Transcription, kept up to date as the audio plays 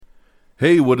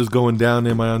Hey, what is going down,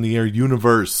 Am I on the Air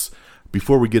universe?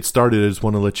 Before we get started, I just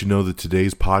want to let you know that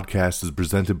today's podcast is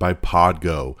presented by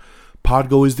Podgo.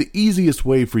 Podgo is the easiest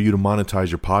way for you to monetize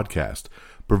your podcast,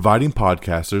 providing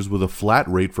podcasters with a flat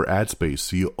rate for ad space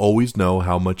so you always know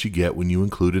how much you get when you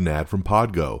include an ad from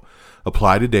Podgo.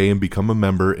 Apply today and become a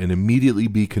member and immediately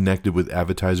be connected with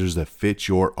advertisers that fit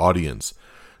your audience.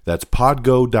 That's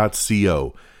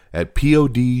podgo.co at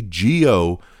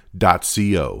podgo.co.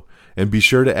 And be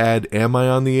sure to add Am I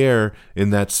on the Air in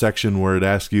that section where it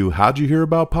asks you, how'd you hear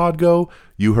about Podgo?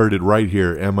 You heard it right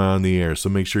here, Am I on the Air? So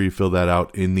make sure you fill that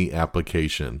out in the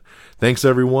application. Thanks,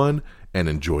 everyone, and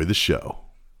enjoy the show.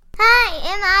 Hi,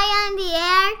 am I on the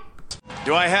air?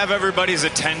 Do I have everybody's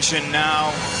attention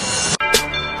now?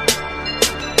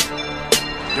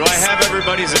 Do I have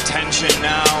everybody's attention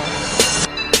now?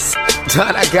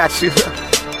 Don, I got you.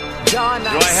 Do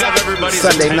I have everybody's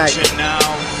Sunday attention night.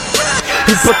 now?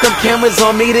 You put them cameras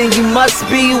on me, then you must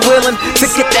be willing to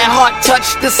get that heart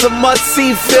touch. This a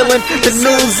must-see feeling. The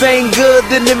news ain't good,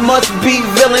 then it must be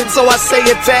villain. So I say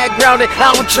a tag grounded,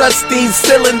 I don't trust these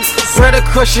ceilings. Spread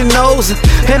across your nose,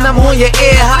 and I'm on your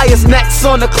ear, highest necks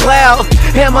on the cloud.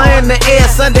 Am I in the air?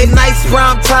 Sunday nights,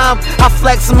 prime time. I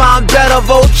flex my better,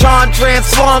 Voltron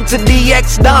transform to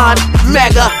DX Don,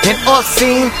 Mega and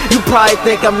Obscene. You probably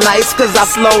think I'm nice, cause I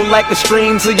flow like a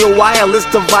stream to your wireless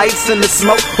device, and the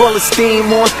smoke full of steam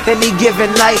on any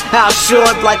given night. I'll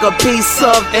short like a piece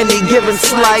of any given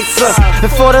slice.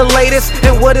 And for the latest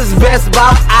and what is best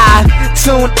about, I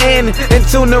tune in and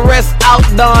tune the rest out.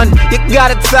 Don, you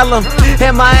gotta tell them,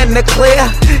 am I in the clear?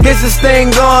 Is this thing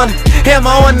on? Am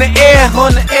I on the air?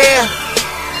 On the air?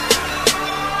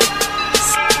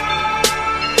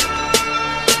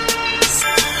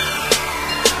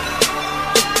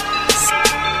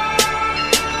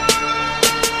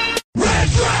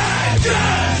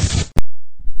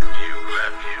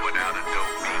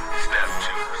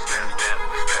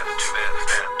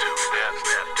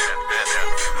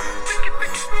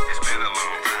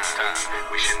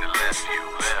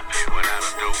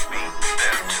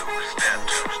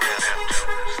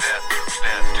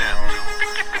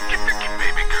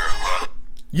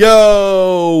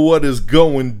 Yo, what is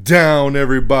going down,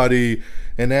 everybody?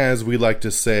 And as we like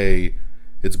to say,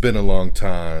 it's been a long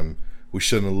time. We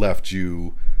shouldn't have left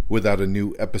you without a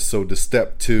new episode to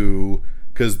step to,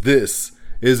 because this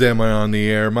is Am I on the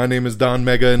Air? My name is Don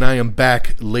Mega, and I am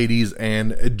back, ladies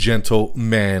and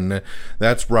gentlemen.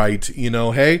 That's right.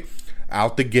 Hey,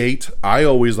 out the gate, I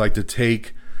always like to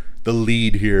take the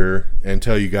lead here and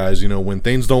tell you guys, when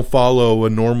things don't follow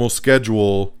a normal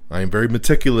schedule, I am very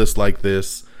meticulous like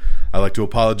this. I like to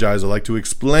apologize. I like to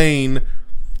explain,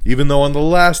 even though on the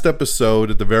last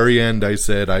episode, at the very end, I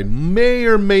said I may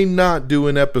or may not do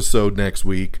an episode next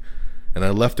week. And I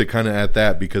left it kind of at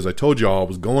that because I told y'all I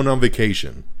was going on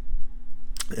vacation.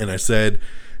 And I said,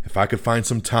 if I could find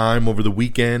some time over the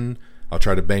weekend, I'll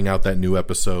try to bang out that new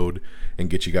episode and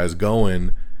get you guys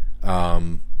going.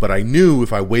 But I knew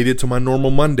if I waited till my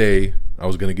normal Monday, I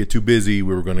was going to get too busy.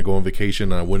 We were going to go on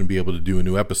vacation and I wouldn't be able to do a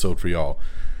new episode for y'all.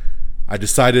 I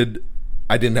decided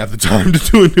I didn't have the time to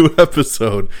do a new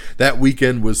episode. That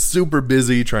weekend was super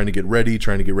busy trying to get ready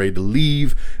to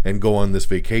leave and go on this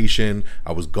vacation.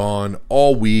 I was gone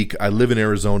all week. I live in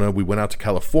Arizona. We went out to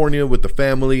California with the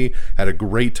family, had a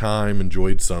great time,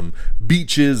 enjoyed some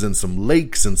beaches and some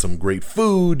lakes and some great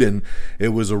food, and it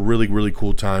was a really, really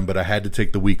cool time, but I had to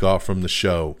take the week off from the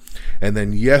show. And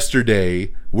then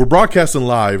yesterday, we're broadcasting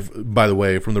live, by the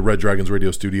way, from the Red Dragons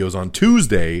Radio Studios on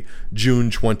Tuesday,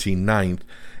 June 29th.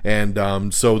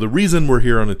 And so the reason we're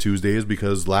here on a Tuesday is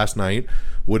because last night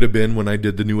would have been when I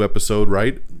did the new episode,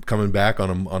 right? Coming back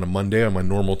on a Monday on my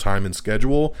normal time and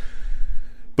schedule.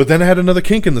 But then I had another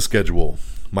kink in the schedule.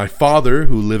 My father,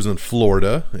 who lives in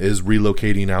Florida, is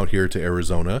relocating out here to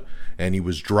Arizona, and he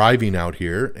was driving out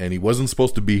here, and he wasn't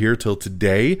supposed to be here till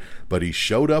today, but he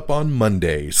showed up on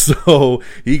Monday. So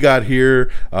he got here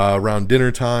around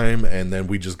dinner time, and then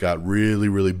we just got really,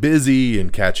 really busy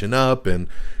and catching up, and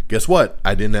guess what?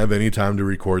 I didn't have any time to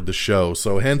record the show,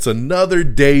 so hence another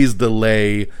day's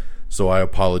delay. So I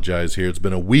apologize here. It's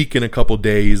been a week and a couple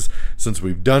days since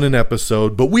we've done an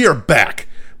episode, but we are back.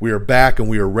 We are back and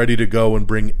we are ready to go and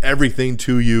bring everything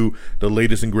to you, the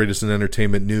latest and greatest in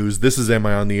entertainment news. This is Am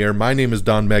I on the Air? My name is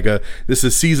Don Mega. This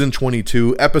is season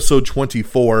 22, episode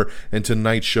 24, and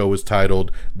tonight's show is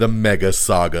titled The Mega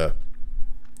Saga.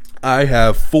 I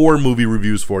have 4 movie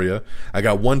reviews for you. I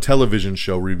got 1 television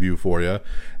show review for you.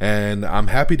 And I'm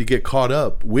happy to get caught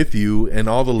up with you and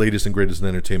all the latest and greatest in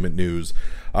entertainment news.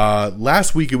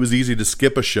 Last week it was easy to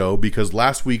skip a show because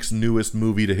last week's newest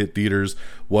movie to hit theaters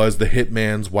was The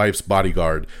Hitman's Wife's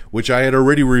Bodyguard, which I had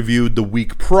already reviewed the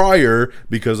week prior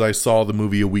because I saw the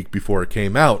movie a week before it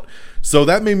came out. So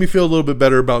that made me feel a little bit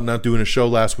better about not doing a show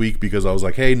last week because I was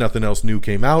like, hey, nothing else new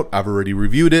came out. I've already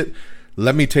reviewed it.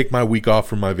 Let me take my week off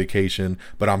from my vacation,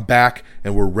 but I'm back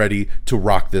and we're ready to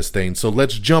rock this thing. So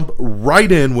let's jump right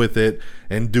in with it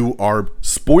and do our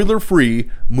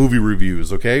spoiler-free movie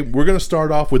reviews, okay? We're going to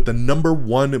start off with the number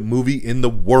 1 movie in the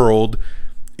world.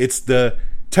 It's the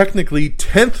technically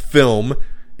 10th film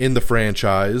in the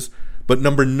franchise, but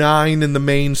number 9 in the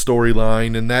main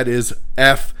storyline, and that is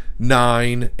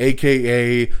F9,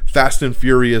 aka Fast and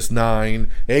Furious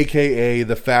 9, aka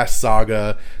the Fast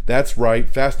Saga. That's right,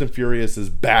 Fast and Furious is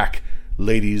back,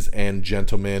 ladies and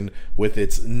gentlemen, with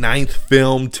its 9th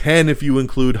film, 10 if you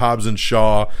include Hobbs and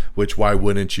Shaw, which why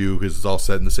wouldn't you, because it's all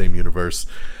set in the same universe.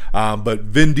 But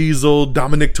Vin Diesel,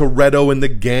 Dominic Toretto, and the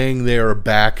gang, they are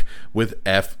back with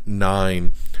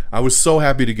F9. I was so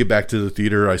happy to get back to the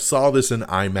theater. I saw this in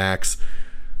IMAX.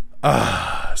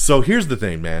 So here's the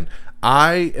thing, man.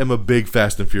 I am a big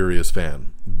Fast and Furious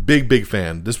fan. Big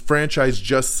fan. This franchise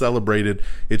just celebrated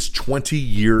its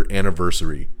 20-year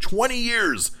anniversary. 20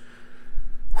 years!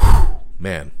 Whew,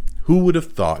 man, who would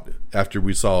have thought after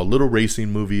we saw a little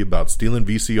racing movie about stealing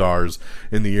VCRs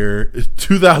in the year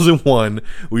 2001,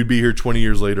 we'd be here 20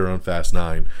 years later on Fast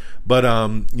 9. But,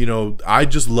 I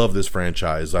just love this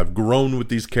franchise. I've grown with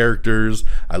these characters.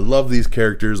 I love these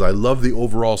characters. I love the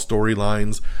overall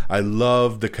storylines. I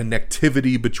love the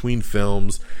connectivity between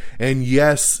films. And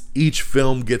yes, each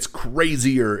film gets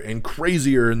crazier and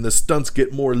crazier, and the stunts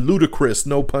get more ludicrous,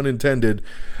 no pun intended.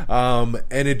 And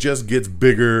it just gets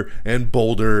bigger and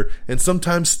bolder and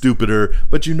sometimes stupider.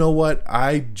 But you know what?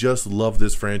 I just love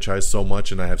this franchise so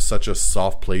much, and I have such a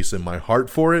soft place in my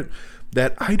heart for it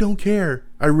that I don't care.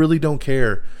 I really don't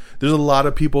care. There's a lot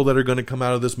of people that are going to come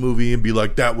out of this movie and be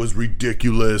like, that was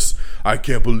ridiculous. I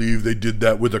can't believe they did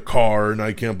that with a car, and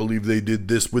I can't believe they did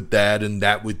this with that and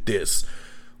that with this.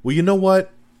 Well, you know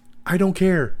what? I don't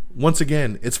care. Once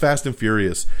again, it's Fast and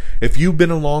Furious. If you've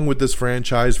been along with this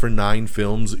franchise for 9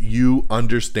 films, you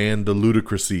understand the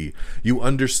ludicrousy. You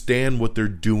understand what they're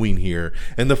doing here.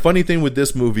 And the funny thing with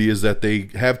this movie is that they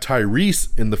have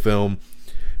Tyrese in the film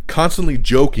constantly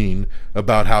joking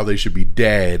about how they should be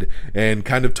dead and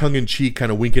kind of tongue-in-cheek,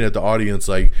 kind of winking at the audience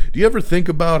like, do you ever think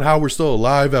about how we're still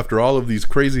alive after all of these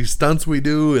crazy stunts we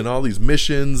do and all these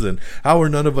missions, and how are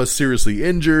none of us seriously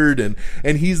injured? And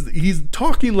he's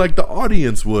talking like the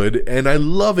audience would, and I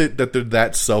love it that they're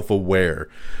that self-aware.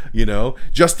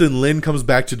 Justin Lin comes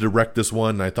back to direct this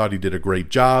one, and I thought he did a great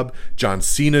job. John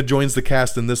Cena joins the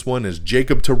cast in this one as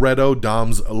Jacob Toretto,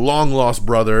 Dom's long-lost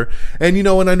brother. And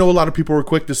and I know a lot of people were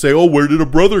quick to say, oh, where did a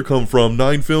brother come from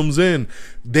 9 films in?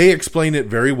 They explain it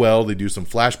very well. They do some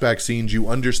flashback scenes. You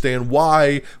understand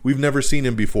why we've never seen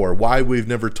him before, why we've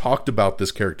never talked about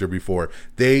this character before.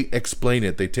 They explain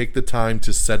it. They take the time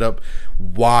to set up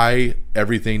why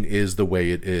everything is the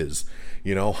way it is.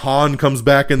 Han comes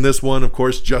back in this one, of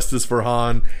course, justice for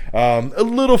Han. A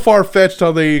little far-fetched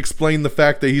how they explain the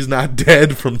fact that he's not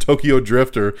dead from Tokyo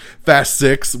Drift or Fast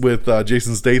 6 with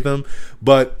Jason Statham,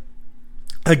 but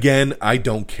again, I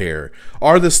don't care.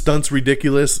 Are the stunts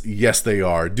ridiculous? Yes, they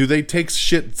are. Do they take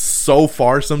shit so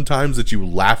far sometimes that you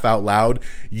laugh out loud?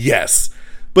 Yes.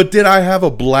 But did I have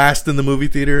a blast in the movie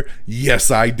theater?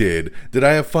 Yes, I did. Did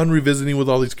I have fun revisiting with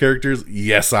all these characters?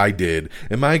 Yes, I did.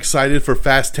 Am I excited for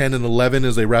Fast 10 and 11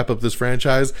 as they wrap up this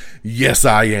franchise? Yes,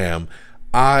 I am.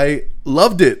 I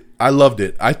loved it.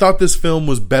 I thought this film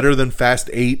was better than Fast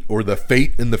 8, or the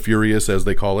Fate and the Furious as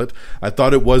they call it. I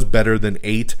thought it was better than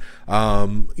 8.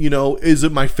 Is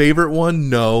it my favorite one?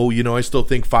 No. I still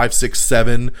think 5, 6,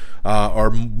 7 are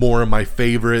more of my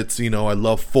favorites. I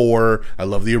love 4. I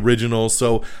love the original.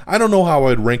 So I don't know how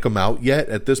I'd rank them out yet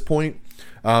at this point.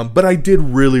 But I did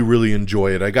really, really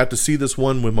enjoy it. I got to see this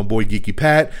one with my boy Geeky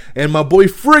Pat, and my boy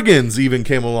Friggins even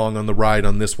came along on the ride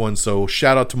on this one, so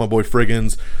shout out to my boy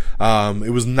Friggins.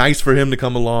 It was nice for him to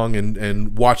come along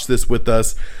and watch this with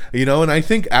us, and I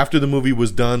think after the movie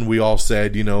was done, we all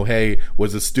said, hey,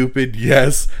 was it stupid?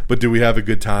 Yes. But did we have a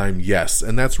good time? Yes.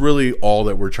 And that's really all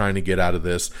that we're trying to get out of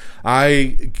this.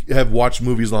 I have watched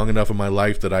movies long enough in my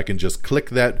life that I can just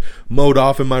click that mode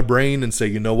off in my brain and say,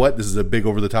 you know what, this is a big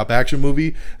over-the-top action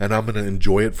movie, and I'm going to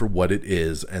enjoy it for what it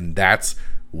is. And that's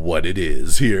what it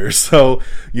is here. So,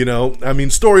 I mean,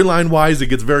 storyline wise, it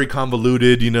gets very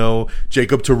convoluted.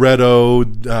 Jacob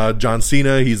Toretto, John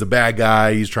Cena, he's a bad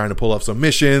guy. He's trying to pull off some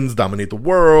missions, dominate the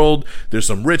world. There's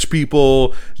some rich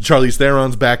people. Charlize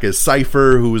Theron's back as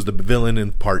Cypher, who was the villain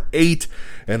in part 8.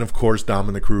 And of course, Dom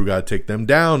and the crew got to take them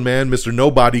down, man. Mr.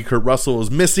 Nobody, Kurt Russell,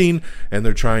 is missing, and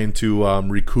they're trying to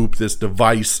recoup this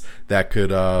device that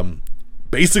could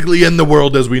basically end the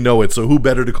world as we know it. So who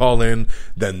better to call in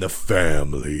than the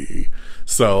family?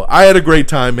 So I had a great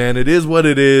time, man. It is what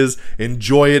it is.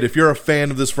 Enjoy it. If you're a fan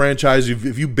of this franchise,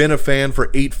 if you've been a fan for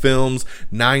 8 films,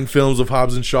 9 films of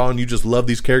Hobbs and Shaw, and you just love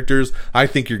these characters, I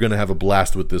think you're going to have a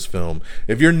blast with this film.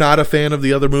 If you're not a fan of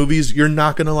the other movies, you're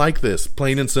not going to like this.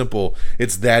 Plain and simple.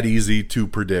 It's that easy to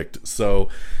predict. So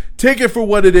take it for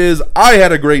what it is. I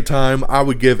had a great time. I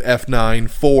would give F9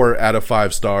 4 out of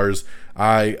 5 stars.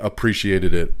 I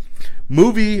appreciated it.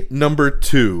 Movie number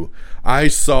 2. I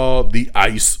saw The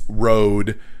Ice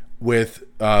Road with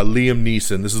Liam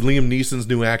Neeson. This is Liam Neeson's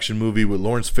new action movie with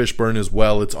Lawrence Fishburne as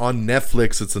well. It's on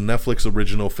Netflix. It's a Netflix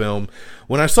original film.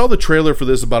 When I saw the trailer for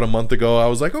this about a month ago, I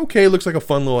was like, okay, looks like a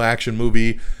fun little action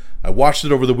movie. I watched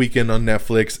it over the weekend on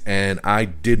Netflix, and I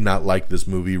did not like this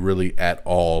movie really at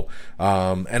all.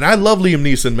 And I love Liam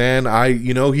Neeson, man.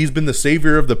 He's been the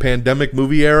savior of the pandemic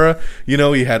movie era. He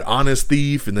had Honest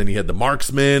Thief, and then he had The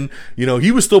Marksman.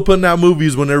 He was still putting out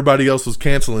movies when everybody else was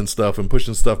canceling stuff and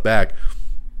pushing stuff back.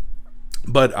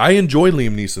 But I enjoy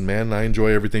Liam Neeson, man. I enjoy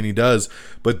everything he does.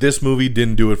 But this movie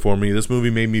didn't do it for me. This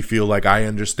movie made me feel like I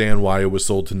understand why it was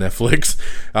sold to Netflix.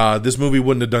 This movie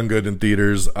wouldn't have done good in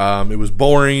theaters. It was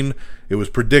boring. It was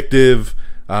predictive.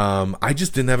 I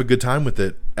just didn't have a good time with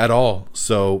it at all.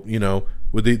 So,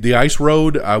 with the Ice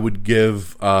Road, I would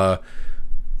give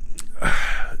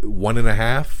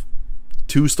 1.5,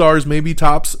 2 stars maybe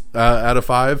tops out of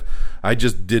 5. I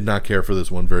just did not care for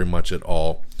this one very much at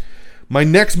all. My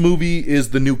next movie is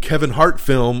the new Kevin Hart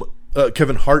film,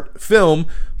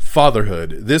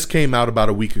 Fatherhood. This came out about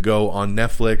a week ago on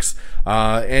Netflix,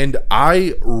 and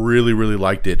I really, really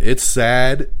liked it. It's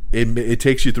sad. It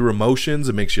takes you through emotions.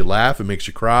 It makes you laugh. It makes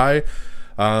you cry.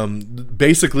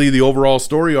 Basically, the overall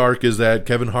story arc is that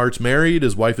Kevin Hart's married.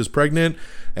 His wife is pregnant,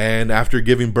 and after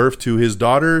giving birth to his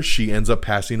daughter, she ends up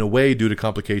passing away due to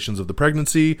complications of the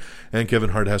pregnancy, and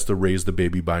Kevin Hart has to raise the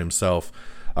baby by himself.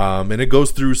 And it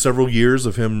goes through several years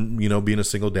of him, being a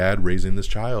single dad, raising this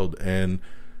child. And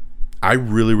I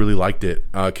really, really liked it.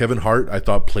 Kevin Hart, I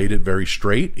thought, played it very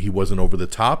straight. He wasn't over the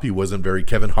top. He wasn't very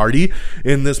Kevin Hardy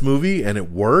in this movie, and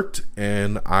it worked.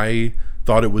 And I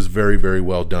thought it was very, very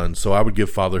well done. So I would give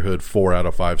Fatherhood 4 out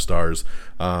of 5 stars.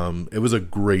 It was a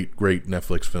great, great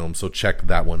Netflix film, so check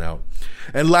that one out.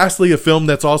 And lastly, a film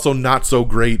that's also not so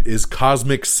great is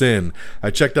Cosmic Sin.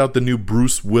 I checked out the new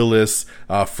Bruce Willis,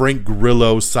 Frank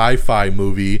Grillo sci-fi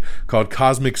movie called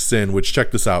Cosmic Sin, which,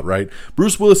 check this out, right?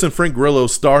 Bruce Willis and Frank Grillo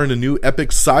star in a new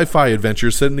epic sci-fi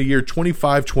adventure set in the year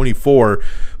 2524,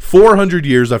 400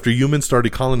 years after humans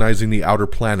started colonizing the outer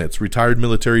planets. Retired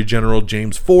military general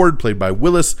James Ford, played by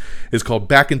Willis, is called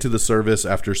back into the service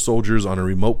after soldiers on a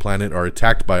remote planet are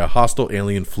attacked by a hostile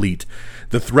alien fleet.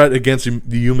 The threat against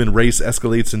the human race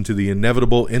escalates into the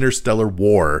inevitable interstellar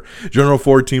war. General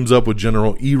Ford teams up with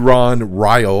General Eron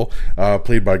Ryle,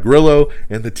 played by Grillo,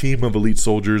 and the team of elite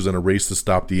soldiers in a race to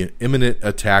stop the imminent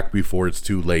attack before it's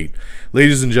too late.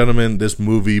 Ladies and gentlemen, this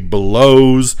movie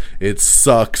blows. It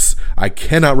sucks. I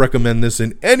cannot recommend this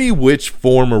in any which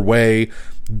form or way.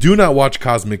 Do not watch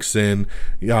Cosmic Sin.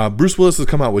 Bruce Willis has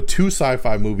come out with 2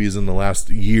 sci-fi movies in the last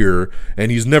year, and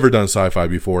he's never done sci-fi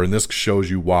before, and this shows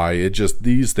you why.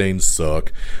 These things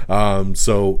suck.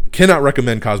 So cannot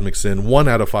recommend Cosmic Sin. 1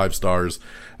 out of 5 stars.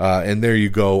 And there you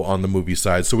go on the movie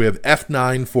side. So we have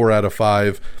F9, 4 out of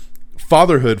 5.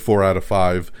 Fatherhood, 4 out of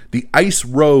 5. The Ice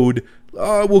Road,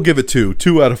 we'll give it 2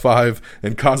 out of 5,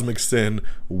 and Cosmic Sin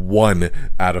 1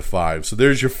 out of 5. So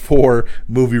there's your 4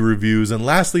 movie reviews. And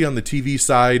lastly, on the TV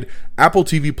side, Apple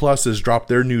TV Plus has dropped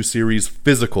their new series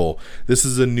Physical. This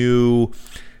is a new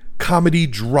comedy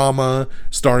drama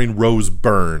starring Rose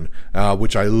Byrne,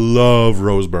 which I love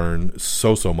Rose Byrne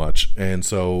so much. And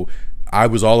so I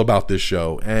was all about this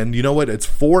show. And you know what? It's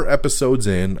 4 episodes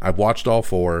in. I've watched all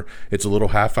 4. It's a little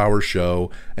half-hour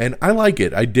show, and I like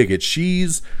it. I dig it.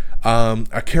 She's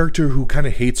a character who kind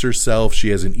of hates herself. She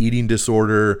has an eating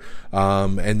disorder,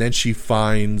 and then she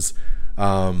finds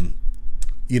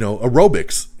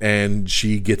aerobics, and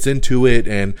she gets into it,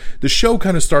 and the show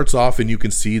kind of starts off, and you can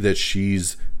see that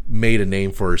she's made a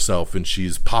name for herself, and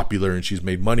she's popular, and she's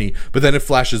made money, but then it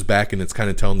flashes back, and it's kind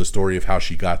of telling the story of how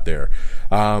she got there.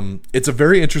 It's a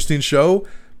very interesting show,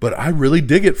 but I really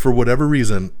dig it for whatever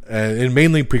reason, and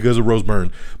mainly because of Rose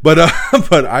Byrne. But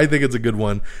but I think it's a good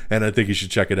one, and I think you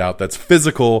should check it out. That's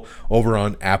Physical over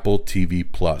on Apple TV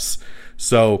Plus.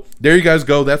 So there you guys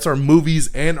go. That's our movies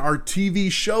and our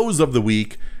TV shows of the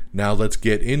week. Now let's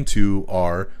get into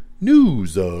our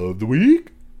news of the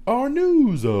week. Our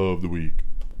news of the week.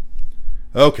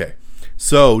 Okay.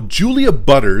 So, Julia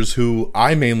Butters, who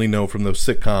I mainly know from the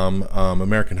sitcom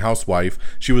American Housewife,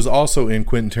 she was also in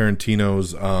Quentin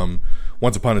Tarantino's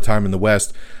Once Upon a Time in the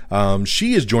West.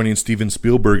 She is joining Steven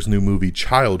Spielberg's new movie,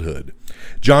 Childhood.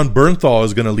 John Bernthal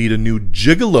is going to lead a new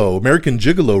American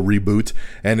Gigolo reboot,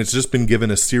 and it's just been given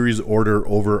a series order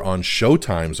over on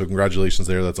Showtime. So congratulations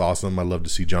there. That's awesome. I love to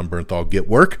see John Bernthal get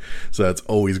work, so that's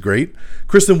always great.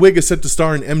 Kristen Wiig is set to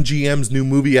star in MGM's new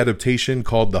movie adaptation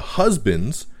called The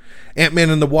Husbands. Ant-Man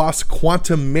and the Wasp: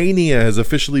 Quantumania has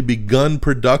officially begun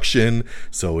production,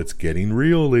 so it's getting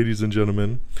real, ladies and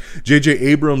gentlemen. J.J.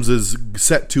 Abrams is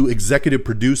set to executive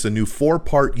produce a new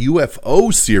 4-part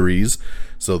UFO series,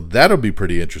 so that'll be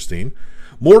pretty interesting.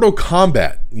 Mortal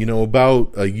Kombat,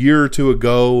 about a year or two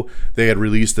ago, they had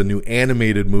released a new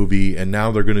animated movie, and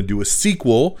now they're going to do a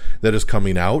sequel that is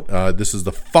coming out. This is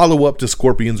the follow-up to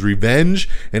Scorpion's Revenge,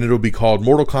 and it'll be called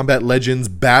Mortal Kombat Legends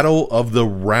Battle of the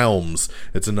Realms.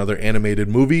 It's another animated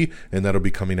movie, and that'll be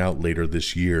coming out later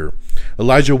this year.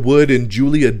 Elijah Wood and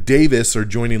Julia Davis are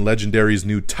joining Legendary's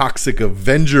new Toxic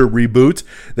Avenger reboot.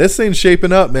 This thing's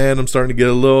shaping up, man. I'm starting to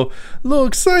get a little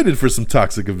excited for some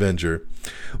Toxic Avenger.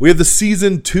 We have the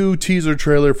Season 2 teaser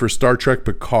trailer for Star Trek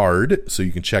Picard, so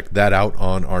you can check that out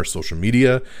on our social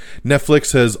media.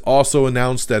 Netflix has also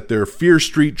announced that their Fear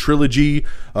Street trilogy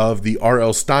of the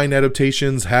R.L. Stine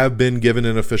adaptations have been given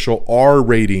an official R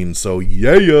rating, so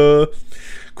yeah.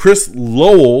 Chris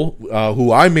Lowell,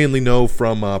 who I mainly know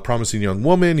from Promising Young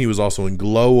Woman, he was also in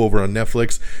Glow over on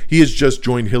Netflix. He has just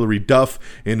joined Hilary Duff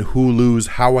in Hulu's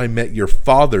How I Met Your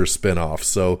Father spinoff,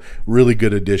 so really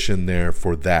good addition there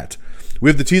for that. We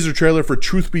have the teaser trailer for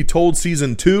Truth Be Told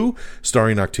Season 2,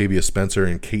 starring Octavia Spencer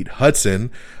and Kate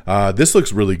Hudson. This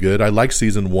looks really good. I like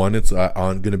Season 1. It's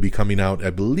going to be coming out,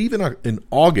 I believe, in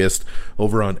August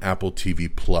over on Apple TV+.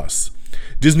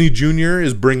 Disney Junior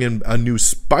is bringing a new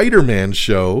Spider-Man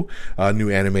show, a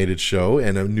new animated show,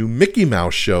 and a new Mickey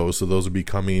Mouse show. So those will be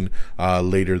coming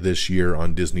later this year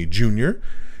on Disney Junior.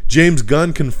 James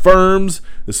Gunn confirms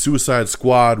the Suicide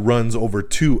Squad runs over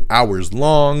 2 hours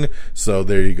long. So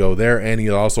there you go there. And he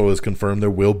also has confirmed there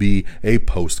will be a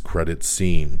post-credit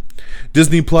scene.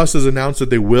 Disney Plus has announced that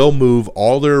they will move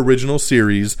all their original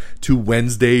series to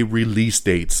Wednesday release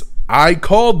dates. I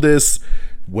called this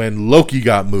when Loki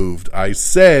got moved. I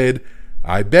said,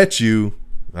 I bet you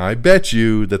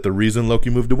that the reason Loki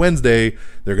moved to Wednesday,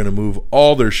 they're going to move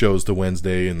all their shows to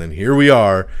Wednesday. And then here we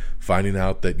are finding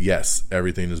out that, yes,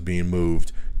 everything is being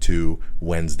moved to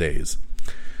Wednesdays.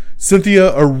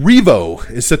 Cynthia Erivo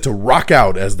is set to rock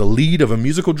out as the lead of a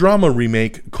musical drama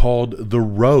remake called The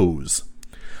Rose.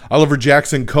 Oliver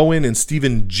Jackson Cohen and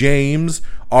Stephen James,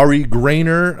 Ari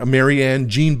Grainer, Marianne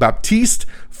Jean-Baptiste,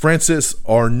 Francis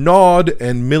Arnaud,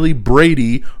 and Millie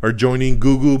Brady are joining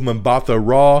Gugu Mbatha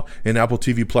Raw in Apple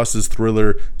TV Plus's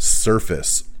thriller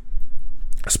Surface.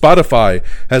 Spotify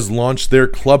has launched their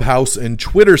Clubhouse and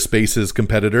Twitter Spaces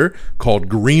competitor called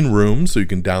Green Room, so you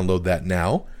can download that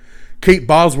now. Kate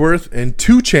Bosworth and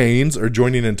 2 Chainz are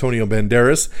joining Antonio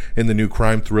Banderas in the new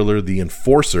crime thriller The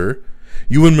Enforcer.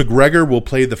 Ewan McGregor will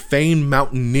play the famed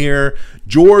mountaineer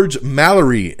George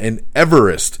Mallory in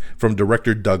Everest from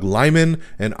director Doug Liman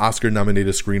and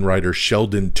Oscar-nominated screenwriter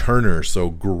Sheldon Turner. So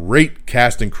great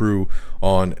cast and crew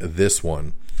on this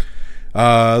one.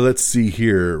 Let's see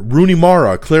here. Rooney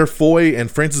Mara, Claire Foy,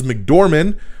 and Frances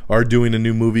McDormand are doing a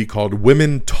new movie called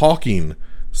Women Talking.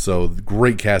 So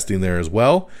great casting there as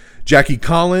well. Jackie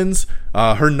Collins,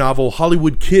 her novel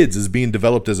Hollywood Kids is being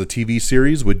developed as a TV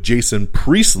series with Jason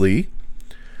Priestley.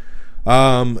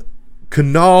 Kunal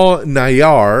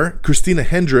Nayyar, Christina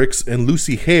Hendricks, and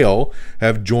Lucy Hale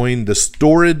have joined The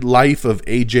Storied Life of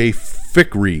A.J.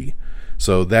 Fikry.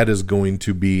 So that is going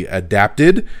to be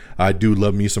adapted. I do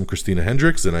love me some Christina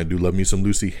Hendricks, and I do love me some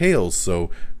Lucy Hales. So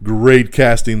great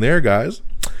casting there, guys.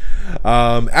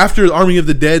 After Army of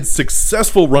the Dead's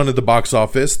successful run at the box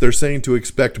office, they're saying to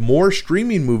expect more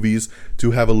streaming movies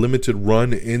to have a limited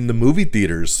run in the movie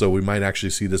theaters. So we might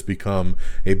actually see this become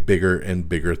a bigger and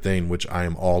bigger thing, which I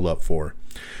am all up for.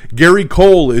 Gary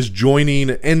Cole is joining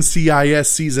NCIS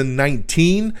Season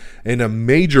 19 in a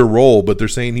major role, but they're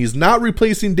saying he's not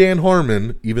replacing Dan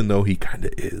Harmon, even though he kind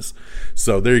of is.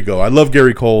 So there you go. I love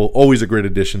Gary Cole. Always a great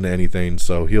addition to anything.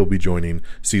 So he'll be joining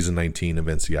Season 19 of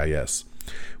NCIS.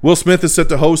 Will Smith is set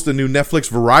to host a new Netflix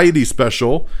variety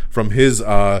special from his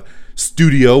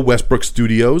studio, Westbrook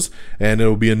Studios, and it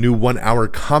will be a new 1-hour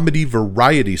comedy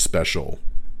variety special.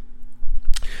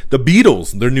 The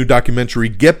Beatles, their new documentary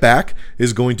Get Back,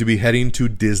 is going to be heading to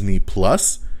Disney+.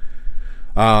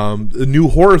 A new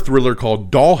horror thriller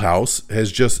called Dollhouse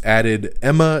has just added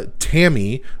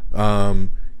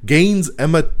Gaines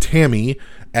Emma Tammy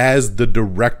as the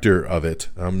director of it.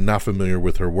 I'm not familiar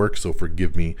with her work, so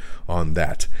forgive me on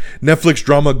that. Netflix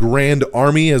drama Grand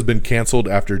Army has been canceled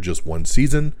after just one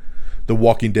season. The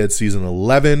Walking Dead season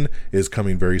 11 is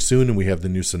coming very soon, and we have the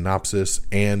new synopsis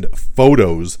and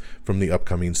photos from the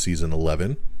upcoming season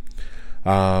 11.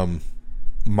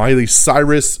 Miley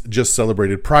Cyrus just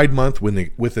celebrated Pride Month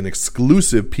with an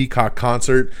exclusive Peacock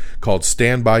concert called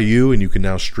Stand By You, and you can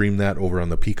now stream that over on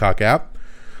the Peacock app.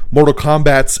 Mortal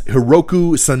Kombat's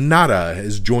Hiroku Sanada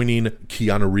is joining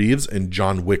Keanu Reeves in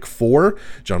John Wick 4.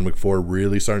 John Wick 4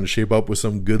 really starting to shape up with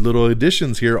some good little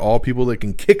additions here. All people that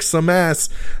can kick some ass.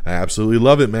 I absolutely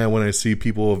love it, man, when I see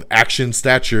people of action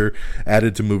stature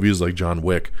added to movies like John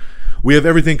Wick. We have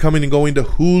everything coming and going to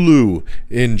Hulu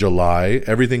in July,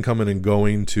 everything coming and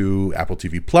going to Apple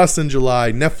TV Plus in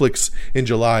July, Netflix in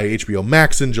July, HBO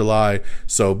Max in July.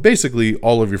 So basically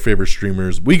all of your favorite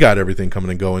streamers, we got everything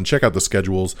coming and going. Check out the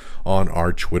schedules on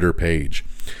our Twitter page.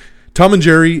 Tom and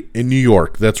Jerry in New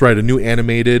York. That's right, a new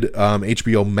animated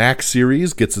HBO Max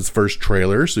series gets its first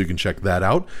trailer, so you can check that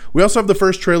out. We also have the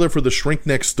first trailer for The Shrink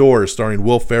Next Door, starring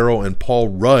Will Ferrell and Paul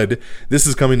Rudd. This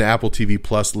is coming to Apple TV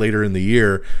Plus later in the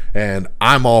year, and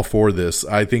I'm all for this.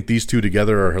 I think these two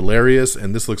together are hilarious,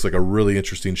 and this looks like a really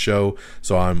interesting show,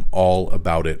 so I'm all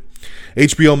about it.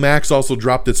 HBO Max also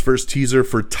dropped its first teaser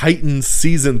for Titans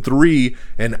Season 3,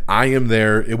 and I am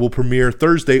there. It will premiere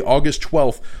Thursday, August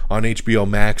 12th on HBO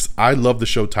Max. I love the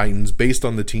show Titans, based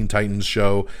on the Teen Titans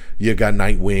show. You got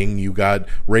Nightwing, you got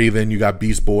Raven, you got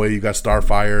Beast Boy, you got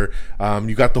Starfire.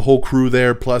 You got the whole crew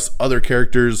there, plus other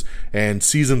characters, and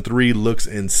Season 3 looks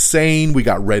insane. We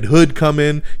got Red Hood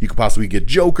coming. You could possibly get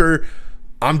Joker.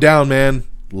 I'm down, man.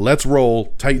 Let's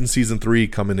roll. Titans Season 3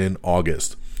 coming in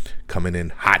August. Coming in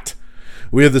hot.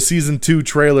 We have the Season 2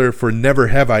 trailer for Never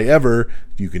Have I Ever.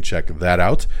 You can check that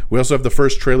out. We also have the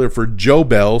first trailer for Joe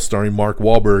Bell, starring Mark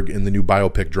Wahlberg in the new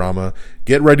biopic drama.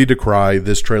 Get ready to cry.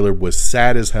 This trailer was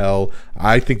sad as hell.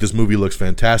 I think this movie looks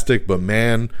fantastic, but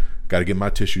man, got to get my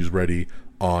tissues ready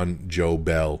on Joe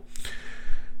Bell.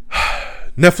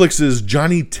 Netflix's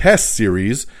Johnny Test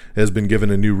series has been given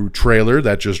a new trailer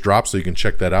that just dropped, so you can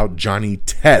check that out. Johnny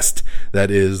Test, that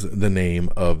is the name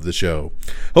of the show.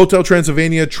 Hotel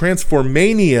Transylvania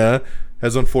Transformania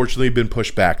has unfortunately been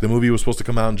pushed back. The movie was supposed to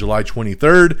come out on July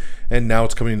 23rd, and now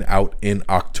it's coming out in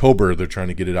October. They're trying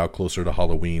to get it out closer to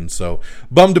Halloween, so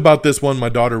bummed about this one. My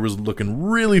daughter was looking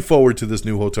really forward to this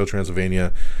new Hotel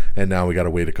Transylvania, and now we got to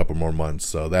wait a couple more months,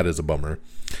 so that is a bummer.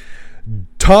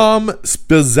 Tom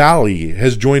Spazzali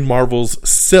has joined Marvel's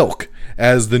Silk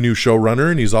as the new showrunner,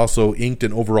 and he's also inked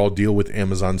an overall deal with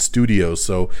Amazon Studios.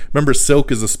 So remember,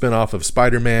 Silk is a spinoff of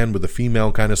Spider-Man with a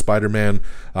female kind of Spider-Man.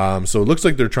 So it looks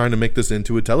like they're trying to make this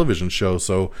into a television show.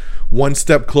 So one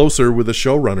step closer with a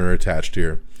showrunner attached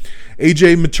here.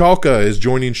 AJ Michalka is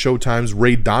joining Showtime's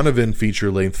Ray Donovan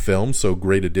feature-length film, so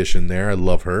great addition there. I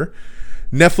love her.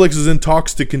 Netflix is in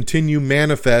talks to continue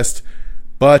Manifest,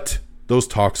 but those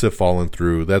talks have fallen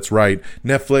through. That's right.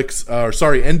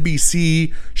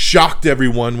 NBC shocked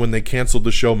everyone when they canceled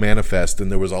the show Manifest,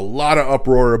 and there was a lot of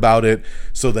uproar about it.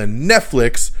 So then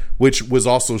Netflix, which was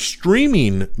also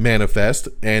streaming Manifest,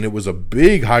 and it was a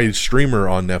big high streamer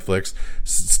on Netflix,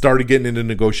 started getting into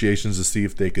negotiations to see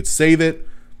if they could save it.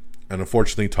 And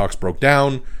unfortunately, talks broke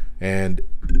down, and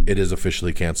it is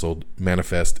officially canceled.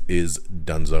 Manifest is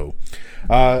donezo.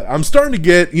 I'm starting to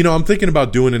get, I'm thinking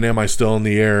about doing an Am I Still in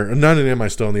the Air, not an Am I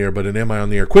Still in the Air, but an Am I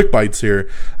on the Air quick bites here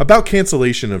about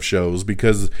cancellation of shows,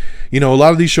 because, a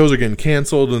lot of these shows are getting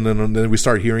canceled, and then we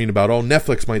start hearing about,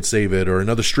 Netflix might save it, or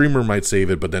another streamer might save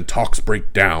it, but then talks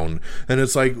break down, and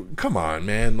it's like, come on,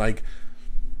 man, like,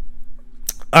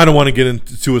 I don't want to get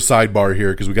into a sidebar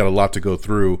here because we got a lot to go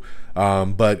through,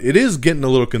 but it is getting a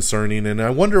little concerning, and I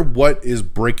wonder what is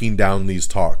breaking down these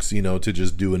talks, to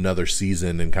just do another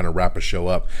season and kind of wrap a show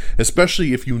up,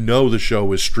 especially if the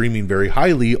show is streaming very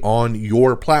highly on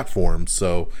your platform.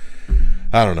 So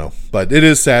I don't know, but it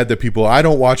is sad that I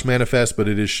don't watch Manifest, but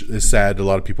it's sad a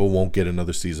lot of people won't get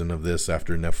another season of this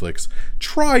after Netflix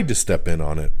tried to step in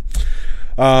on it.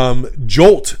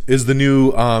 Jolt is the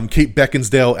new Kate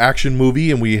Beckinsale action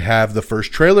movie, and we have the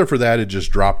first trailer for that. It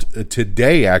just dropped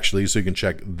today, actually, so you can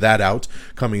check that out,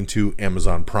 coming to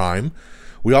Amazon Prime.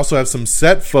 We also have some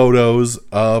set photos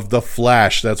of The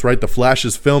Flash. That's right, The Flash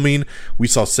is filming. We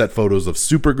saw set photos of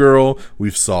Supergirl. We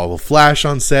saw The Flash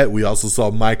on set. We also saw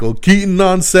Michael Keaton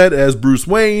on set as Bruce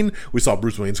Wayne. We saw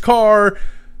Bruce Wayne's car.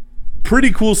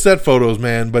 Pretty cool set photos,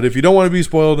 man. But if you don't want to be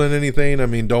spoiled on anything, I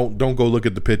mean, don't go look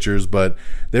at the pictures. But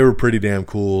they were pretty damn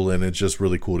cool, and it's just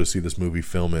really cool to see this movie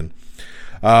filming.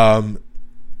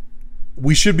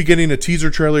 We should be getting a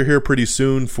teaser trailer here pretty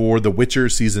soon for The Witcher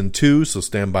Season 2, so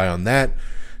stand by on that.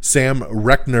 Sam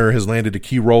Reckner has landed a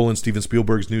key role in Steven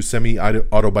Spielberg's new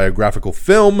semi-autobiographical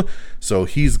film, so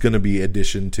he's going to be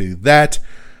addition to that.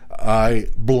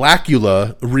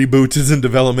 Blackula reboot is in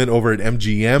development over at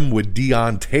MGM with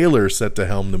Dion Taylor set to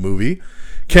helm the movie.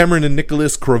 Cameron and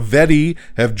Nicholas Cravetti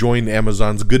have joined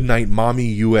Amazon's Goodnight Mommy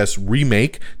US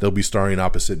remake. They'll be starring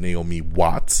opposite Naomi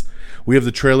Watts. We have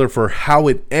the trailer for How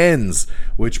It Ends,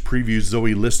 which previews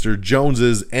Zoe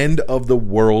Lister-Jones's End of the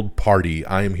World Party.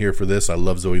 I am here for this. I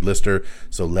love Zoe Lister,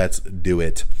 so let's do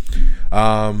it.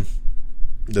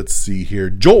 Let's see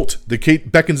here. Jolt, the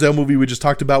Kate Beckinsale movie we just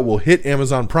talked about, will hit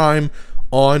Amazon Prime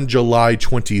on July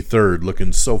 23rd.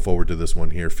 Looking so forward to this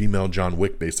one here. Female John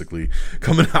Wick, basically,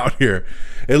 coming out here.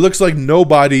 It looks like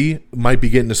Nobody might be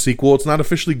getting a sequel. It's not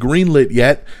officially greenlit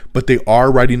yet, but they are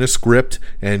writing a script,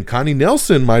 and Connie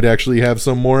Nelson might actually have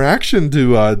some more action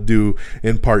to do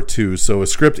in part 2. So a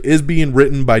script is being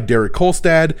written by Derek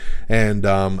Kolstad, and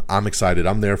I'm excited.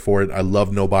 I'm there for it. I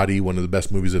love Nobody, one of the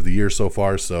best movies of the year so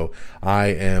far, so I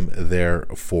am there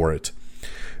for it.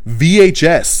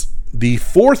 VHS. The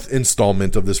 4th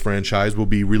installment of this franchise will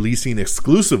be releasing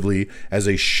exclusively as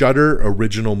a Shudder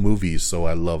original movie, so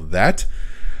I love that.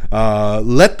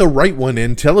 Let the Right One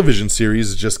In television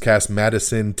series just cast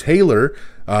Madison Taylor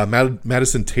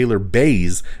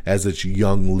Bays as its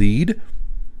young lead.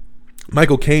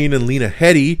 Michael Caine and Lena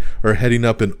Headey are heading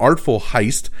up an artful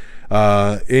heist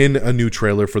in a new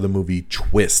trailer for the movie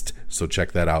Twist, so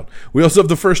check that out. We also have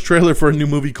the first trailer for a new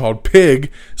movie called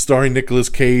Pig, starring Nicolas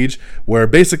Cage, where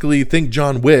basically think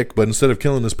John Wick, but instead of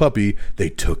killing his puppy, they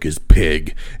took his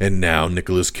pig, and now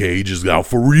Nicolas Cage is out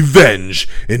for revenge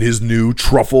in his new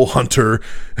Truffle Hunter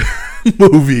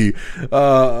movie.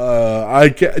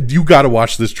 You gotta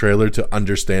watch this trailer to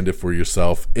understand it for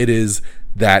yourself. It is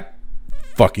that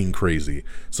fucking crazy.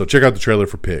 So check out the trailer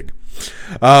for Pig.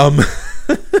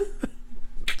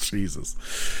 Jesus.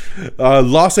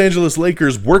 Los Angeles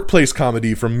Lakers workplace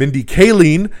comedy from Mindy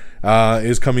Kaling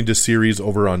is coming to series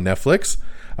over on Netflix.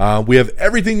 We have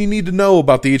everything you need to know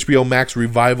about the HBO Max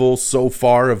revival so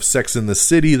far of Sex and the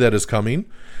City that is coming.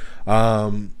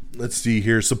 Let's see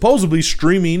here. Supposedly,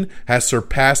 streaming has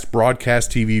surpassed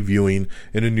broadcast TV viewing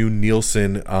in a new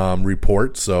Nielsen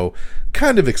report, so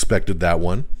kind of expected that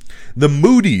one. The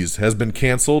Moody's has been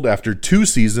canceled after 2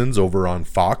 seasons over on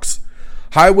Fox.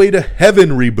 Highway to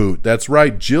Heaven reboot. That's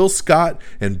right. Jill Scott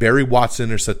and Barry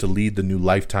Watson are set to lead the new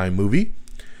Lifetime movie.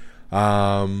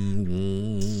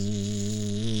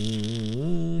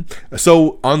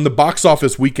 So on the box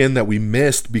office weekend that we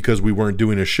missed because we weren't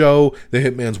doing a show, The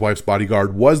Hitman's Wife's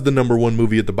Bodyguard was the #1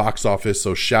 movie at the box office.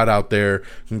 So shout out there.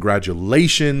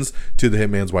 Congratulations to The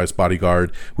Hitman's Wife's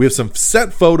Bodyguard. We have some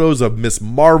set photos of Miss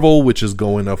Marvel, which is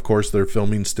going, of course, they're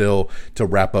filming still to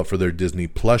wrap up for their Disney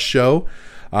Plus show.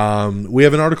 We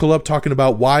have an article up talking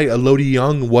about why Elodie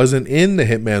Young wasn't in The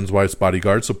Hitman's Wife's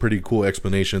Bodyguard, so pretty cool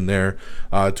explanation there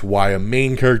to why a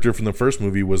main character from the first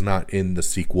movie was not in the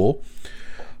sequel.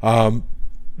 The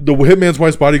Hitman's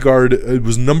Wife's Bodyguard, it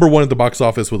was #1 at the box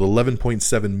office with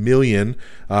 $11.7 million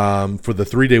for the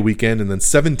 3-day weekend, and then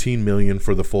 $17 million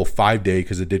for the full 5-day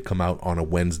because it did come out on a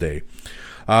Wednesday.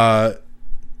 Did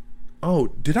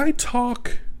I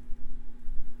talk?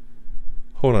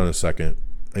 Hold on a second.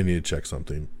 I need to check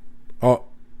something. Oh,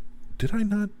 did I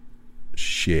not?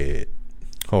 Shit.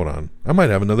 Hold on. I might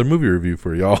have another movie review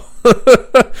for y'all.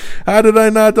 How did I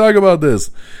not talk about this?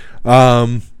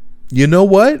 You know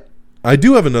what? I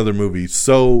do have another movie.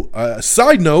 So,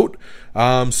 side note,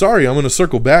 sorry, I'm going to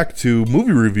circle back to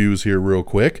movie reviews here real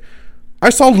quick.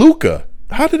 I saw Luca.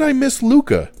 How did I miss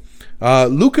Luca?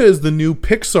 Luca is the new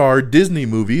Pixar Disney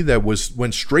movie that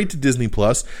went straight to Disney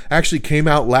Plus. Actually came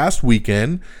out last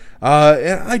weekend.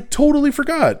 And I totally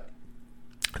forgot.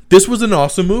 This was an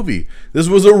awesome movie. This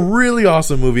was a really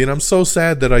awesome movie, and I'm so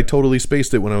sad that I totally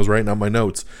spaced it when I was writing out my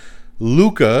notes.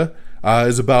 Luca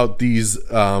is about these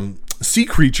sea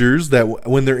creatures that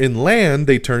when they're in land,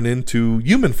 they turn into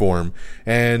human form.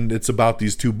 And it's about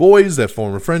these 2 boys that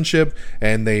form a friendship,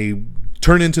 and they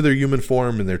turn into their human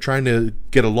form, and they're trying to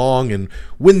get along and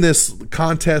win this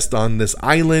contest on this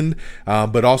island,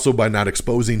 but also by not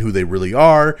exposing who they really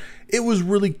are. It was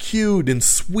really cute and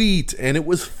sweet, and it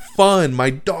was fun. My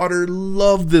daughter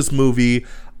loved this movie.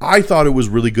 I thought it was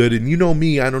really good, and you know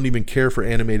me, I don't even care for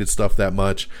animated stuff that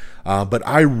much, but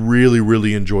I really,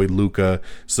 really enjoyed Luca.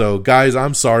 So, guys,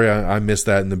 I'm sorry I missed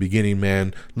that in the beginning,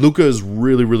 man. Luca is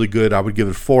really, really good. I would give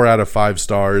it 4 out of 5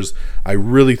 stars. I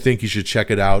really think you should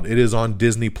check it out. It is on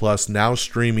Disney Plus, now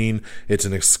streaming. It's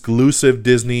an exclusive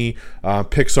Disney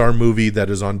Pixar movie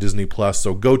that is on Disney Plus,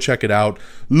 so go check it out.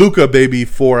 Luca, baby,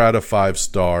 4 out of 5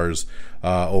 stars.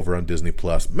 Over on Disney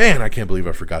Plus. Man, I can't believe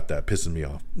I forgot that. Pissing me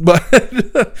off. But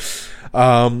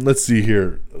let's see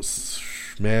here.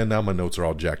 Man, now my notes are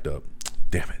all jacked up.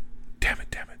 Damn it.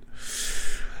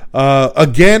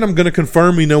 Again, I'm going to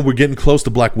confirm, we're getting close to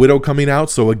Black Widow coming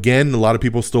out. So again, a lot of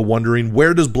people still wondering,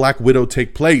 where does Black Widow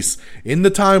take place? In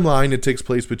the timeline, it takes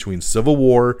place between Civil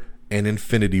War and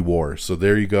Infinity War. So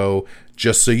there you go.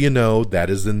 Just so you know,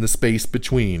 that is in the space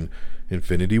between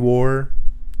Civil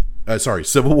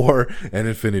War and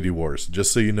Infinity Wars.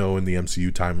 Just so you know, in the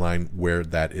MCU timeline where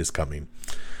that is coming.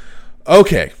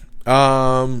 Okay.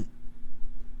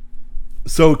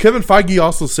 So Kevin Feige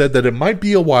also said that it might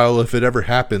be a while if it ever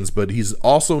happens, but he's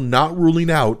also not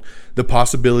ruling out the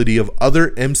possibility of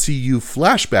other MCU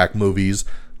flashback movies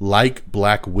like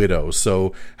Black Widow.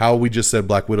 So how we just said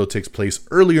Black Widow takes place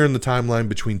earlier in the timeline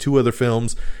between 2 other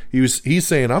films. He's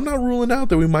saying, I'm not ruling out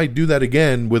that we might do that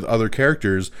again with other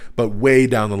characters, but way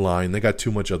down the line. They got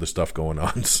too much other stuff going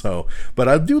on. So, but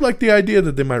I do like the idea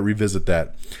that they might revisit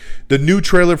that. The new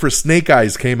trailer for Snake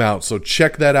Eyes came out, so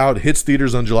check that out. Hits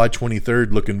theaters on July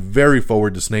 23rd. Looking very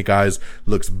forward to Snake Eyes.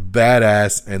 Looks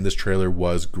badass, and this trailer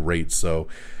was great. So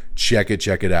check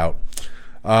it out.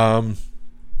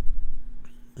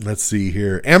 Let's see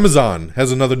here. Amazon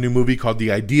has another new movie called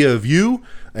The Idea of You,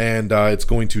 and it's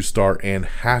going to star Anne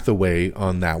Hathaway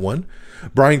on that one.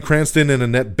 Bryan Cranston and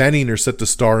Annette Bening are set to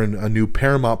star in a new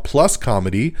Paramount Plus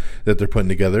comedy that they're putting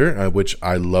together, which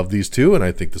I love these two, and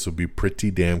I think this will be pretty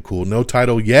damn cool. No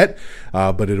title yet,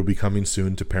 but it'll be coming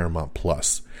soon to Paramount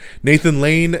Plus. Nathan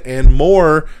Lane and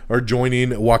more are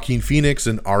joining Joaquin Phoenix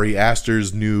and Ari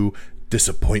Aster's new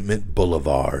Disappointment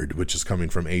Boulevard, which is coming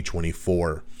from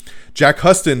A24. Jack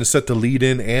Huston is set to lead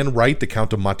in and write the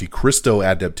Count of Monte Cristo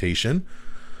adaptation.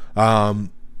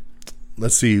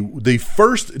 Let's see. The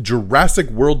first Jurassic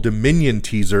World Dominion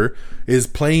teaser is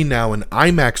playing now in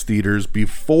IMAX theaters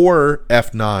before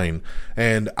F9.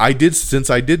 And since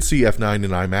I did see F9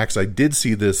 in IMAX, I did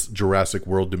see this Jurassic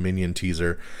World Dominion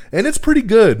teaser. And it's pretty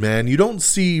good, man. You don't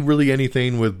see really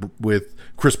anything with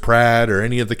Chris Pratt or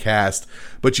any of the cast,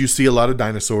 but you see a lot of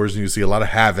dinosaurs and you see a lot of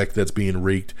havoc that's being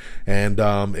wreaked, and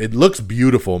it looks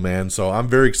beautiful, man. So I'm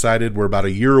very excited. We're about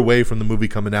a year away from the movie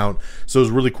coming out, so it's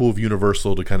really cool of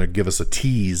Universal to kind of give us a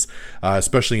tease,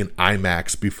 especially in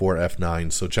IMAX before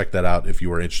F9. So check that out if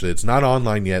you are interested. It's not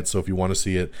online yet, so if you want to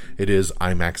see it, it is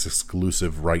IMAX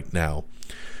exclusive right now.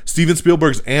 Steven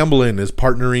Spielberg's Amblin is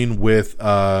partnering with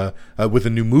a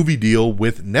new movie deal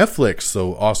with Netflix,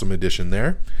 so awesome addition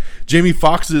there. Jamie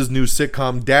Foxx's new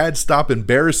sitcom Dad Stop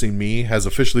Embarrassing Me has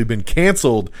officially been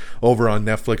canceled over on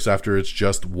Netflix after it's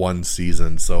just 1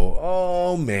 season. So,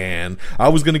 oh man, I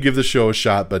was going to give the show a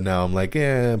shot, but now I'm like,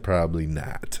 probably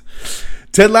not.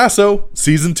 Ted Lasso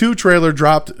Season 2 trailer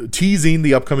dropped, teasing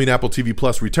the upcoming Apple TV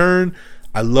Plus return.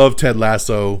 I love Ted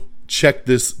Lasso. Check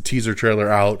this teaser trailer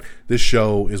out. This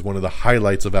show is one of the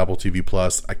highlights of Apple TV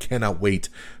Plus. I cannot wait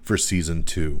for Season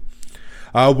 2.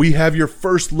 We have your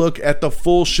first look at the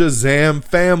full Shazam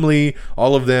family,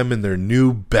 all of them in their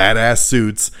new badass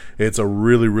suits. It's a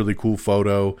really, really cool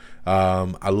photo.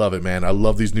 I love it, man. I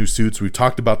love these new suits. We've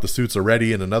talked about the suits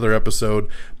already in another episode,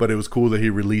 but it was cool that he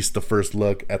released the first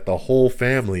look at the whole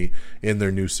family in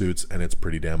their new suits, and it's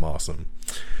pretty damn awesome.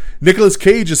 Nicolas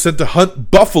Cage is sent to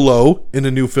hunt buffalo in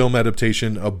a new film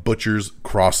adaptation of Butcher's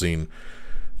Crossing.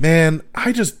 Man,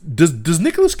 does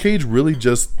Nicolas Cage really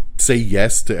just say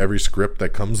yes to every script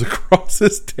that comes across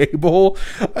his table?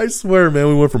 I swear, man,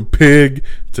 we went from pig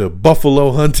to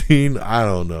buffalo hunting. I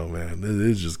don't know, man.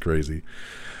 It's just crazy.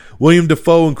 William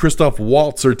Dafoe and Christoph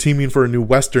Waltz are teaming for a new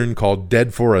Western called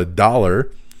Dead for a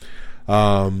Dollar.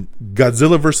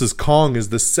 Godzilla vs. Kong is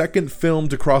the second film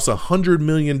to cross $100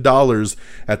 million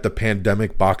at the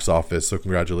pandemic box office, so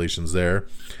congratulations there.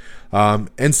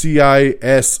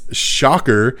 NCIS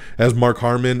shocker, as Mark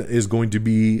Harmon is going to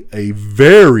be a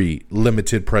very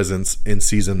limited presence in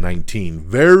season 19.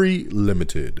 Very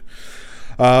limited.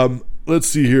 Let's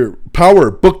see here.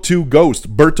 Power, Book 2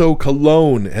 Ghost. Berto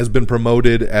Colon has been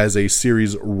promoted as a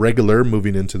series regular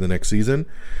moving into the next season.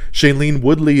 Shailene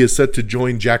Woodley is set to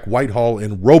join Jack Whitehall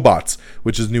in Robots,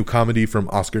 which is a new comedy from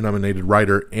Oscar-nominated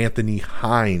writer Anthony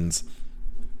Hines.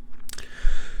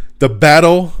 The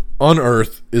battle on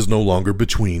Earth is no longer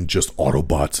between just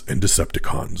Autobots and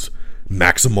Decepticons.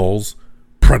 Maximals,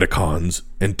 Predacons,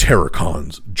 and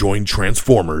Terracons join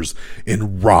Transformers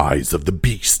in Rise of the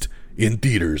Beast in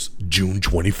theaters June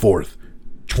 24th,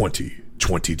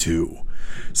 2022.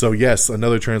 So yes,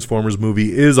 another Transformers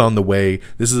movie is on the way.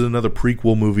 This is another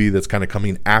prequel movie that's kind of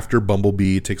coming after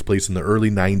Bumblebee. It takes place in the early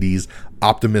 90s.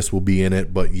 Optimus will be in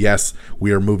it, but yes,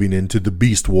 we are moving into the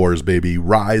Beast Wars, baby.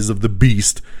 Rise of the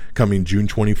Beast coming June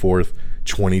 24th,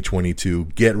 2022.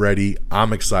 Get ready.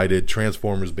 I'm excited.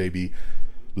 Transformers, baby.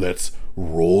 Let's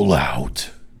roll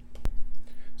out.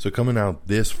 So coming out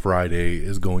this Friday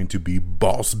is going to be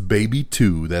Boss Baby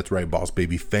 2. That's right, Boss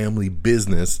Baby Family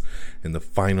Business. And the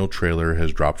final trailer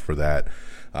has dropped for that.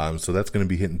 So that's going to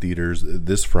be hitting theaters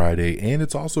this Friday. And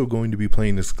it's also going to be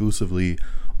playing exclusively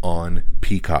on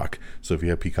Peacock. So if you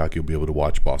have Peacock, you'll be able to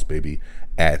watch Boss Baby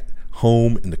at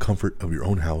home in the comfort of your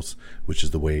own house, which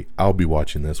is the way I'll be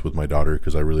watching this with my daughter,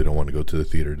 because I really don't want to go to the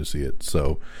theater to see it.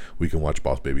 So we can watch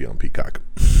Boss Baby on Peacock.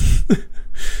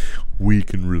 We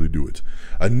can really do it.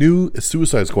 A new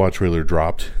Suicide Squad trailer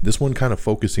dropped. This one kind of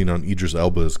focusing on Idris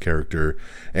Elba's character.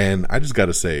 And I just got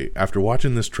to say, after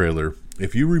watching this trailer,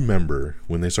 if you remember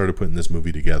when they started putting this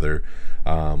movie together,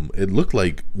 it looked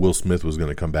like Will Smith was going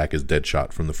to come back as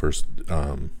Deadshot from the first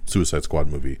Suicide Squad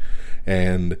movie.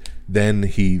 And then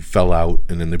he fell out,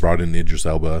 and then they brought in Idris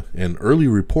Elba. And early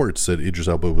reports said Idris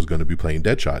Elba was going to be playing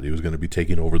Deadshot. He was going to be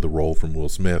taking over the role from Will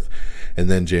Smith.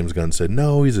 And then James Gunn said,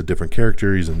 no, he's a different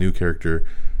character. He's a new character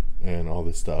and all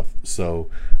this stuff.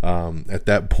 So at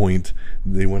that point,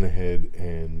 they went ahead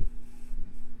and...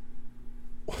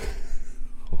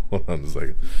 Hold on a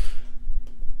second.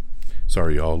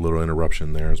 Sorry, y'all. A little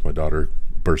interruption there as my daughter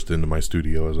burst into my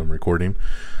studio as I'm recording.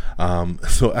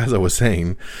 So as I was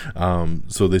saying,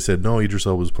 so they said, no, Idris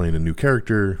Elba was playing a new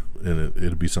character and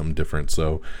it'd be something different.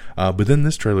 So, but then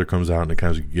this trailer comes out and it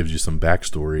kind of gives you some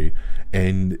backstory,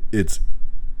 and it's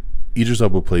Idris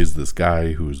Elba plays this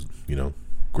guy who's, you know,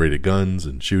 great at guns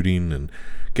and shooting, and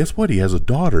guess what? He has a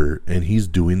daughter, and he's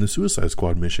doing the Suicide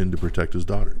Squad mission to protect his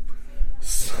daughter.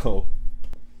 So,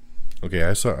 okay,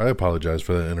 I apologize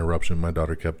for that interruption. My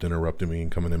daughter kept interrupting me and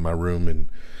coming in my room and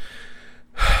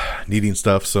needing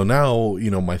stuff. So now,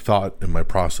 you know, my thought and my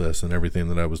process and everything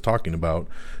that I was talking about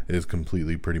is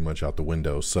completely pretty much out the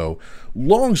window. So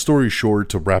long story short,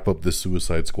 to wrap up this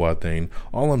Suicide Squad thing,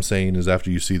 all I'm saying is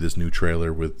after you see this new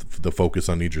trailer with the focus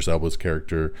on Idris Elba's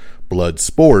character, Blood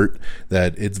Sport,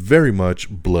 that it's very much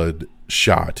blood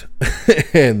shot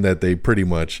and that they pretty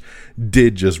much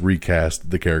did just recast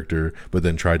the character but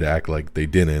then tried to act like they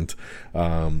didn't.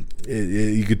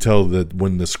 You could tell that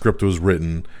when the script was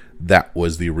written, that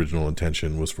was the original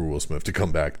intention, was for Will Smith to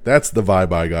come back. That's the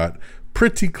vibe I got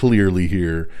pretty clearly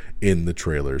here in the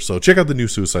trailer. So check out the new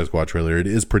Suicide Squad trailer. It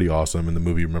is pretty awesome, and the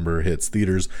movie, remember, hits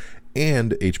theaters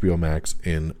and HBO Max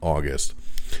in August.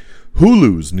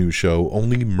 Hulu's new show,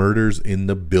 Only Murders in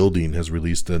the Building, has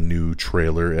released a new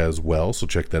trailer as well. So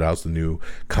check that out. It's the new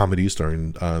comedy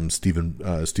starring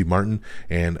Steve Martin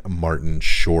and Martin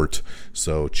Short.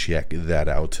 So check that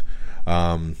out.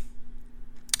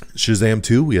 Shazam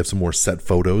 2, we have some more set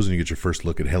photos, and you get your first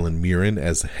look at Helen Mirren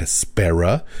as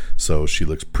Hespera. So she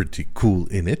looks pretty cool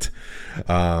in it.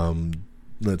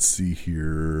 Let's see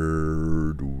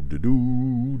here.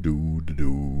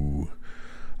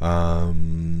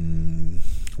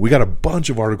 We got a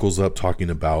bunch of articles up talking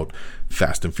about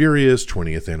Fast and Furious,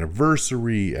 20th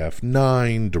anniversary,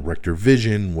 F9, Director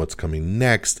Vision, what's coming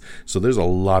next. So there's a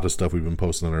lot of stuff we've been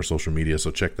posting on our social media,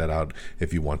 so check that out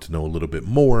if you want to know a little bit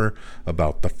more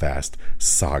about the Fast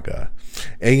Saga.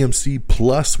 AMC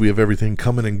Plus, we have everything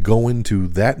coming and going to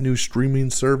that new streaming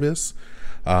service.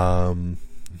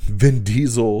 Vin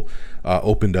Diesel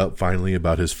opened up finally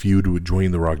about his feud with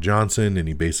Dwayne "The Rock" Johnson, and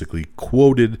he basically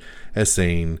quoted as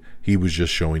saying he was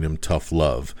just showing him tough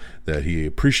love, that he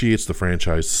appreciates the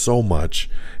franchise so much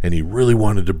and he really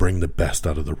wanted to bring the best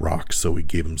out of The Rock, so he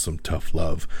gave him some tough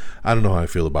love. I don't know how I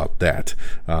feel about that.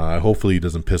 Hopefully he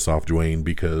doesn't piss off Dwayne,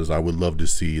 because I would love to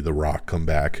see The Rock come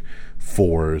back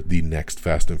for the next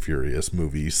Fast and Furious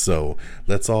movie. So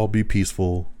let's all be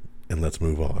peaceful and let's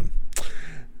move on.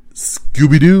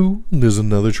 Scooby-Doo, there's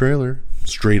another trailer.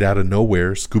 Straight out of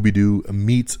nowhere, Scooby-Doo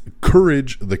meets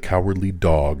Courage the Cowardly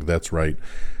Dog. That's right.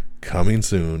 Coming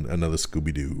soon, another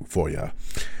Scooby-Doo for ya.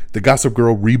 The Gossip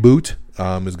Girl reboot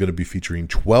is going to be featuring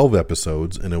 12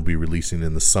 episodes, and it'll be releasing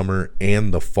in the summer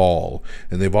and the fall.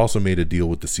 And they've also made a deal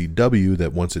with the CW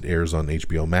that once it airs on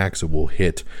HBO Max, it will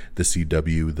hit the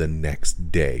CW the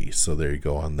next day. So there you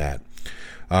go on that.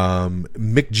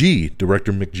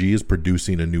 Director McG is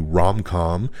producing a new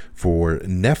rom-com for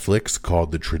Netflix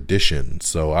called The Tradition.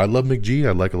 So I love McG.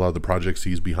 I like a lot of the projects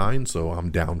he's behind, so I'm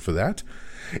down for that.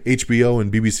 HBO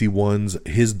and BBC One's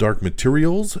His Dark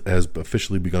Materials has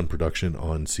officially begun production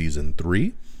on season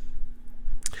 3.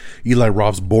 Eli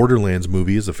Roth's Borderlands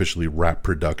movie is officially wrapped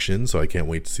production, so I can't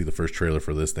wait to see the first trailer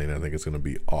for this thing. I think it's going to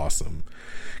be awesome.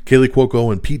 Kaylee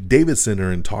Cuoco and Pete Davidson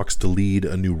are in talks to lead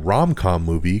a new rom-com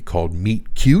movie called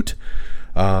Meet Cute.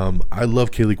 I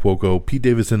love Kaylee Cuoco. Pete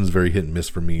Davidson is very hit and miss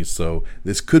for me, so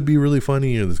this could be really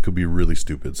funny or this could be really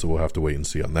stupid, so we'll have to wait and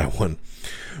see on that one.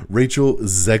 Rachel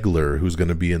Zegler, who's going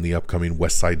to be in the upcoming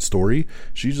West Side Story,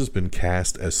 she's just been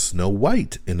cast as Snow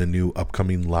White in a new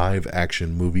upcoming live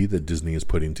action movie that Disney is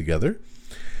putting together.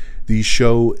 The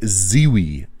show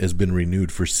Ziwi has been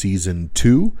renewed for season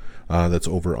 2. That's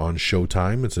over on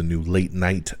Showtime. It's a new late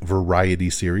night variety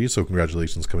series, so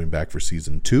congratulations coming back for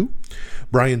season 2.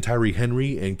 Brian Tyree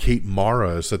Henry and Kate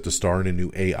Mara are set to star in a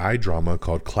new AI drama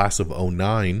called Class of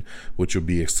 '09, which will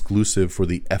be exclusive for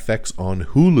the FX on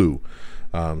Hulu.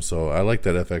 So I like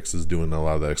that FX is doing a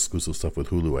lot of that exclusive stuff with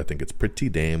Hulu. I think it's pretty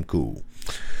damn cool.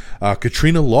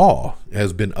 Katrina Law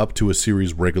has been up to a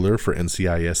series regular for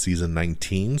NCIS season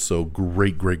 19, so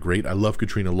great. I love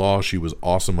Katrina Law. She was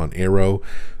awesome on Arrow.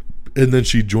 And then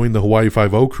she joined the Hawaii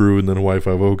Five-0 crew, and then Hawaii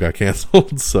Five-0 got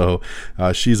canceled. So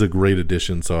she's a great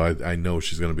addition. So I know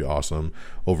she's going to be awesome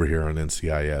over here on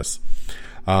NCIS.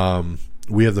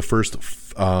 We have the first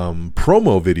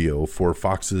promo video for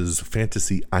Fox's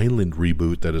Fantasy Island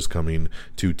reboot that is coming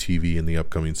to TV in the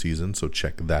upcoming season. So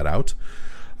check that out.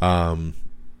 So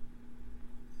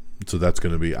that's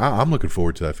going to be... I'm looking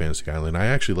forward to that Fantasy Island. I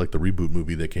actually like the reboot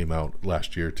movie that came out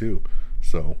last year too.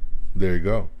 So there you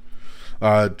go.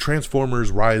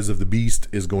 Transformers Rise of the Beast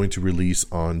is going to release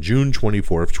on June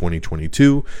 24th,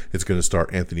 2022. It's going to star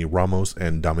Anthony Ramos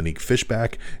and Dominique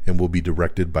Fishback and will be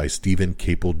directed by Stephen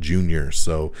Caple Jr.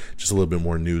 So just a little bit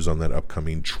more news on that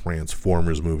upcoming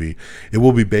Transformers movie. It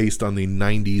will be based on the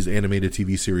 90s animated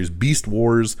TV series Beast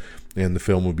Wars, and the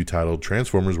film will be titled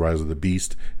Transformers Rise of the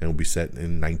Beast and will be set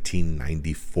in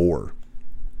 1994.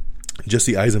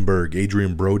 Jesse Eisenberg,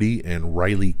 Adrian Brody, and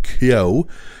Riley Keough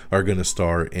are going to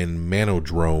star in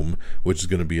Manodrome, which is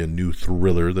going to be a new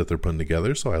thriller that they're putting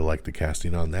together, so I like the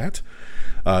casting on that.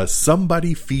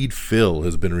 Somebody Feed Phil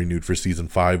has been renewed for season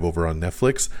 5 over on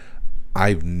Netflix.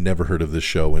 I've never heard of this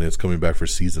show, and it's coming back for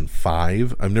season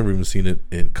 5. I've never even seen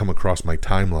it come across my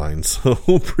timeline,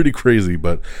 so pretty crazy,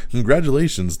 but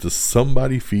congratulations to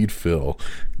Somebody Feed Phil.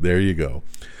 There you go.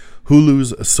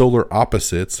 Hulu's Solar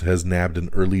Opposites has nabbed an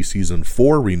early season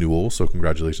 4 renewal, so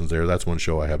congratulations there. That's one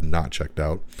show I have not checked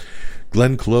out.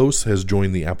 Glenn Close has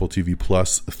joined the Apple TV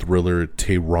Plus thriller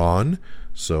Tehran,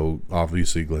 so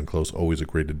obviously Glenn Close, always a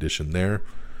great addition there.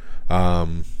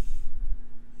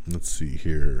 Let's see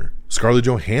here. Scarlett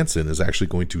Johansson is actually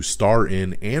going to star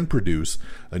in and produce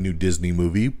a new Disney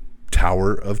movie,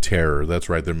 Tower of Terror. That's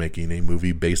right, they're making a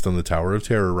movie based on the Tower of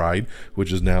Terror ride,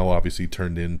 which is now obviously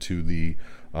turned into the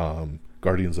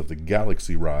Guardians of the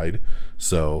Galaxy ride.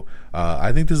 So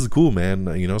I think this is cool,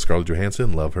 man. You know, Scarlett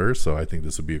Johansson, love her, so I think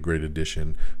this would be a great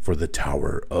addition for the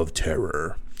Tower of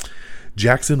Terror.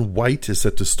 Jackson White is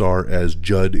set to star as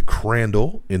Judd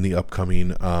Crandall in the upcoming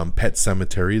Pet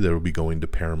Sematary that will be going to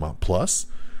Paramount Plus.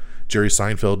 Jerry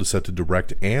Seinfeld is set to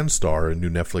direct and star a new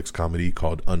Netflix comedy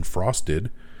called Unfrosted.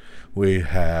 We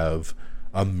have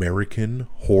American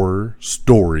Horror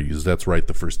Stories. That's right,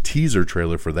 the first teaser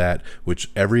trailer for that, which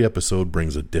every episode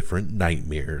brings a different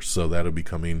nightmare. So that'll be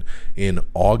coming in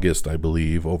August, I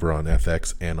believe, over on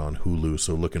FX and on Hulu.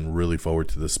 So looking really forward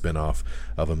to the spinoff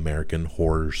of American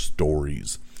Horror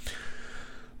Stories.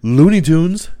 Looney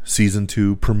Tunes Season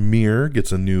 2 premiere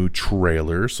gets a new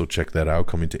trailer, so check that out,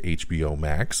 coming to HBO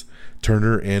Max.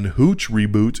 Turner and Hooch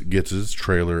reboot gets its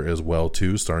trailer as well,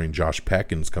 too, starring Josh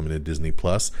Peck, and it's coming to Disney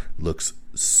Plus. Looks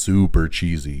super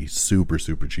cheesy, super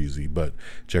cheesy, but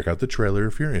check out the trailer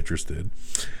if you're interested.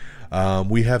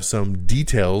 We have some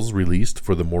details released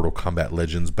for the Mortal Kombat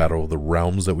Legends Battle of the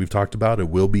Realms that we've talked about. It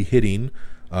will be hitting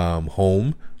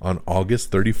home on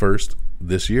August 31st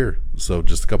this year, so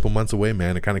just a couple months away,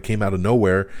 man. It kind of came out of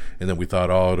nowhere, and then we thought,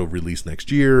 oh, it'll release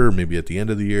next year or maybe at the end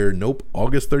of the year. Nope,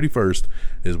 August 31st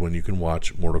is when you can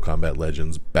watch Mortal Kombat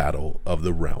Legends Battle of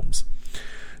the Realms.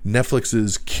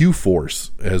 Netflix's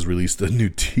Q-Force has released a new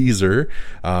teaser,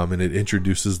 and it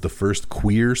introduces the first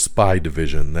queer spy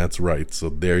division. That's right. So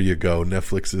there you go.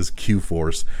 Netflix's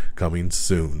Q-Force coming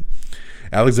soon.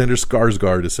 Alexander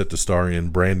Skarsgård is set to star in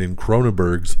Brandon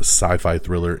Cronenberg's sci-fi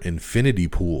thriller Infinity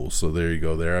Pool. So there you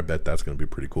go there. I bet that's going to be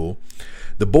pretty cool.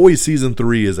 The Boys Season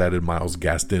 3 has added Miles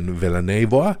Gaston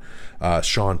Villeneuve,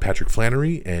 Sean Patrick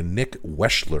Flannery, and Nick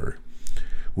Weschler.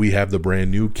 We have the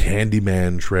brand new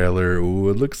Candyman trailer. Ooh,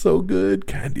 it looks so good.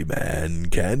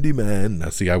 Candyman. Now,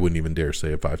 see, I wouldn't even dare say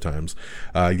it 5 times.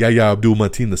 Yahya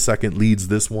Abdul-Mateen II leads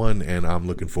this one, and I'm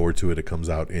looking forward to it. It comes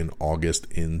out in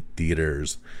August in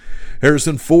theaters.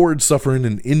 Harrison Ford suffering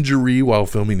an injury while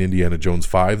filming Indiana Jones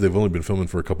 5. They've only been filming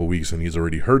for a couple weeks, and he's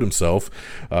already hurt himself.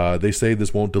 They say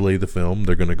this won't delay the film.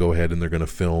 They're going to go ahead and they're going to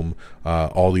film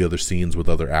all the other scenes with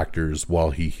other actors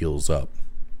while he heals up.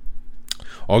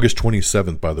 August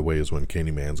 27th, by the way, is when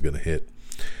Candyman's going to hit.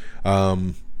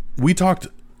 We talked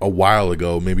a while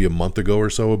ago, maybe a month ago or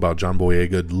so, about John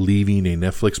Boyega leaving a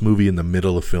Netflix movie in the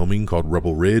middle of filming called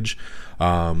Rebel Ridge.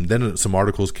 Then some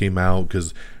articles came out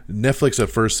because Netflix at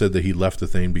first said that he left the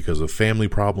thing because of family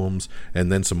problems,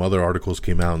 and then some other articles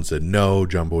came out and said no,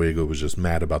 John Boyega was just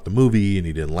mad about the movie and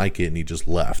he didn't like it and he just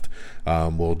left.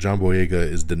 Well, John Boyega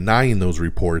is denying those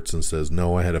reports and says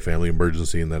no, I had a family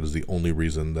emergency and that is the only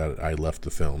reason that I left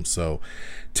the film. So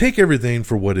take everything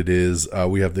for what it is.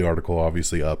 We have the article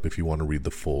obviously up if you want to read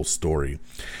the full story.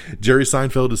 Jerry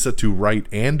Seinfeld is set to write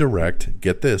and direct,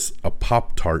 get this, a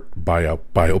Pop-Tart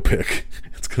biopic.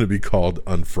 It's going to be called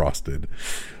Unfrosted.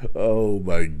 Oh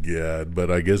my God.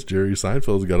 But I guess Jerry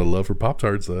Seinfeld's got a love for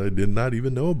Pop-Tarts I did not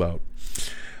even know about.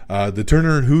 The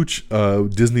Turner and Hooch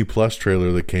Disney Plus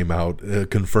trailer that came out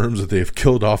confirms that they have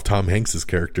killed off Tom Hanks'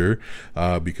 character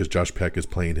because Josh Peck is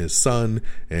playing his son,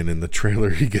 and in the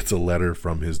trailer he gets a letter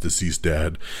from his deceased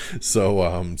dad.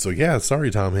 So yeah,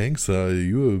 sorry Tom Hanks,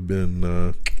 you have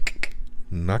been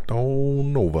knocked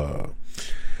on over.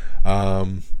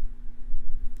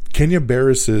 Kenya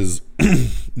Barris's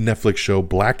Netflix show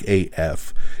Black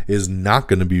AF is not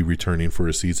going to be returning for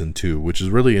a season 2, which is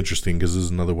really interesting because this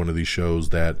is another one of these shows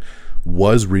that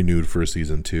was renewed for a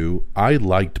season 2. I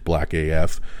liked Black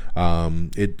AF.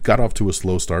 It got off to a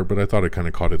slow start, but I thought it kind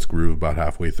of caught its groove about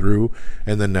halfway through,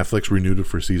 and then Netflix renewed it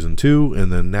for season 2,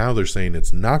 and then now they're saying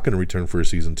it's not going to return for a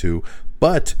season 2,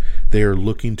 but they are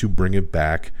looking to bring it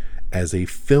back as a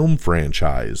film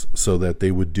franchise so that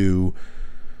they would do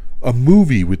a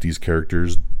movie with these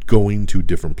characters going to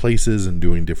different places and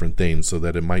doing different things, so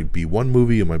that it might be one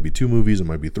movie, it might be 2 movies, it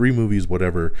might be 3 movies,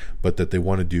 whatever, but that they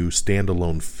want to do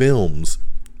standalone films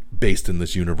based in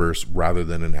this universe rather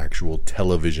than an actual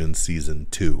television season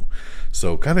 2.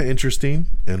 So kind of interesting,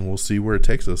 and we'll see where it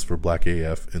takes us for Black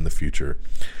AF in the future.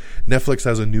 Netflix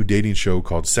has a new dating show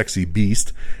called Sexy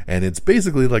Beast, and it's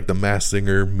basically like The Masked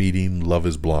Singer meeting Love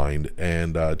is Blind.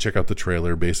 And check out the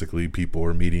trailer. Basically, people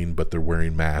are meeting, but they're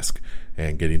wearing masks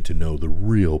and getting to know the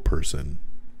real person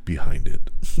behind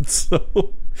it.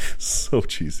 So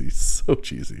cheesy, so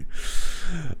cheesy.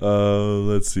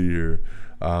 Let's see here.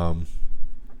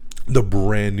 The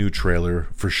brand new trailer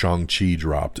for Shang-Chi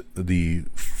dropped. The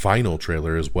final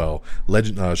trailer as well.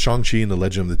 Shang-Chi and the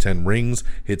Legend of the Ten Rings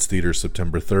hits theaters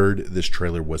September 3rd. This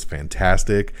trailer was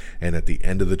fantastic. And at the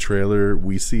end of the trailer,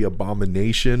 we see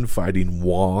Abomination fighting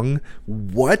Wong.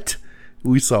 What?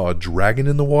 We saw a dragon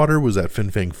in the water. Was that Fin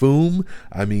Fang Foom?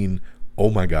 I mean, oh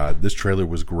my God, this trailer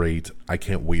was great. I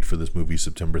can't wait for this movie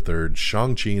September 3rd.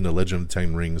 Shang-Chi and the Legend of the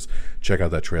Ten Rings. Check out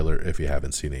that trailer if you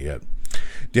haven't seen it yet.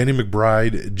 Danny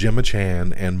McBride, Gemma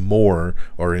Chan, and more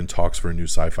are in talks for a new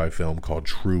sci-fi film called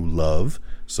True Love,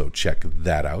 so check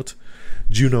that out.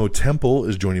 Juno Temple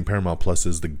is joining Paramount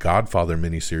Plus's The Godfather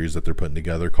miniseries that they're putting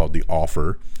together called The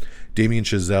Offer. Damien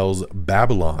Chazelle's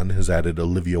Babylon has added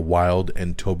Olivia Wilde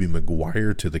and Tobey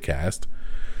Maguire to the cast.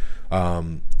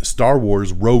 Star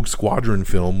Wars Rogue Squadron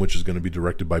film, which is going to be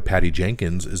directed by Patty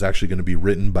Jenkins, is actually going to be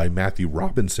written by Matthew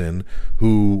Robinson,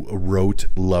 who wrote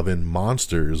Love and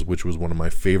Monsters, which was one of my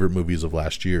favorite movies of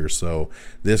last year. So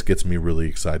this gets me really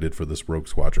excited for this Rogue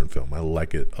Squadron film. I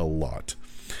like it a lot.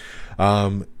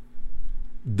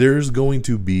 There's going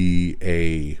to be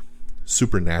a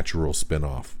Supernatural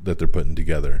spinoff that they're putting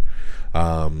together.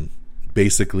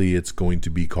 Basically, it's going to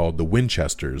be called The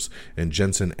Winchesters, and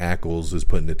Jensen Ackles is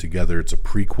putting it together. It's a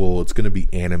prequel. It's going to be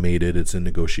animated. It's in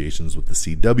negotiations with the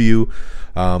CW.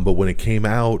 But when it came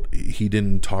out, he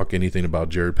didn't talk anything about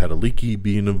Jared Padalecki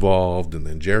being involved, and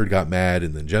then Jared got mad,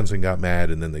 and then Jensen got mad,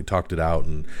 and then they talked it out,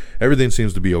 and everything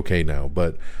seems to be okay now.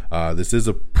 But this is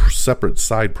a separate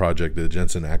side project that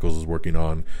Jensen Ackles is working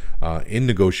on in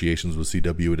negotiations with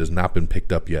CW. It has not been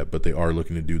picked up yet, but they are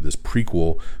looking to do this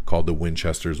prequel called The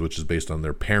Winchesters, which is based on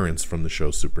their parents from the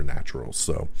show Supernatural.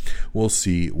 So we'll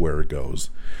see where it goes.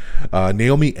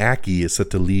 Naomi Ackie is set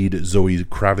to lead Zoe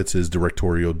Kravitz's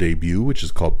directorial debut, which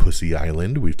is called Pussy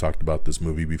Island. We've talked about this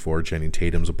movie before. Channing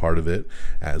Tatum's a part of it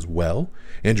as well.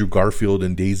 Andrew Garfield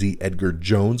and Daisy Edgar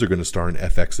Jones are going to star in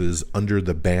FX's Under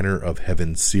the Banner of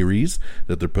Heaven series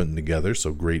that they're putting together,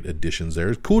 so great additions there.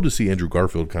 It's cool to see Andrew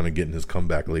Garfield kind of getting his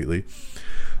comeback lately.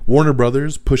 Warner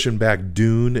Brothers pushing back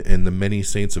Dune and The Many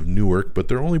Saints of Newark, but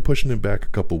they're only pushing it back a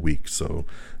couple weeks, so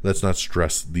let's not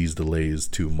stress these delays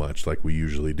too much like we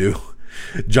usually do.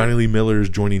 Johnny Lee Miller is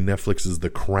joining Netflix's The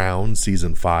Crown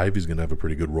Season 5. He's going to have a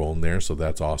pretty good role in there, so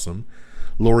that's awesome.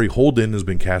 Laurie Holden has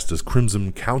been cast as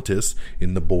Crimson Countess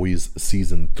in The Boys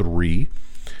Season 3.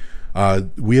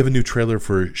 We have a new trailer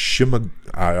for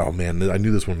oh man, I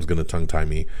knew this one was going to tongue-tie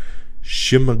me.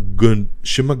 Shimagadoon,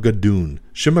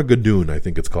 I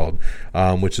think it's called,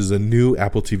 which is a new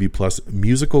Apple TV Plus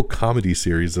musical comedy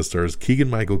series that stars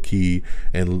Keegan-Michael Key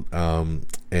and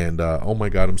oh my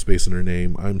god, I'm spacing her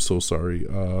name. I'm so sorry.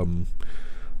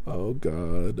 Oh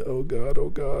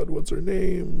god, what's her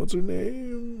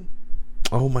name?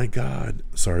 Oh my god.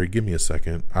 Sorry, give me a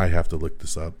second. I have to look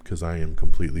this up because I am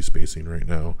completely spacing right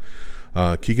now.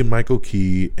 Keegan-Michael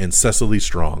Key and Cecily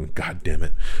Strong. God damn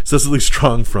it. Cecily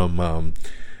Strong from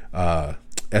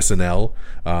SNL.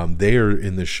 They are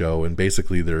in this show, and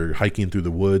basically they're hiking through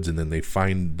the woods, and then they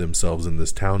find themselves in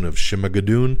this town of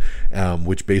Shimagadoon,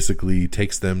 which basically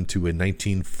takes them to a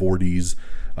 1940s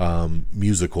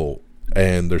musical.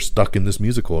 And they're stuck in this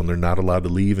musical, and they're not allowed to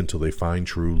leave until they find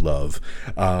true love.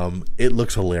 It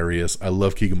looks hilarious. I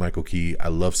love Keegan-Michael Key. I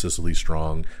love Cecily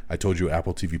Strong. I told you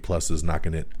Apple TV Plus is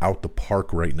knocking it out the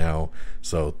park right now.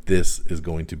 So this is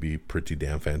going to be pretty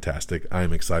damn fantastic.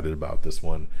 I'm excited about this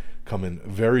one coming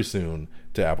very soon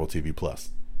to Apple TV Plus.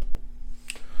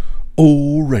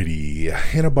 Alrighty,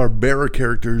 Hanna-Barbera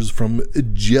characters from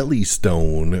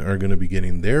Jellystone are going to be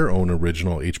getting their own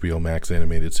original HBO Max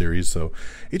animated series. So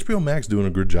HBO Max doing a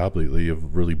good job lately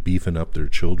of really beefing up their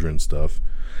children's stuff.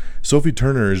 Sophie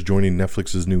Turner is joining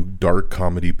Netflix's new dark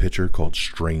comedy picture called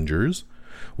Strangers.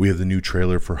 We have the new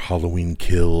trailer for Halloween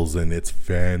Kills, and it's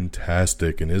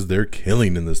fantastic. And they're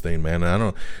killing in this thing,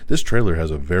 man. This trailer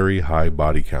has a very high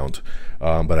body count,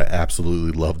 but I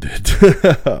absolutely loved it.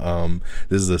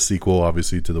 This is a sequel,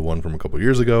 obviously, to the one from a couple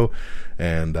years ago,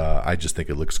 and I just think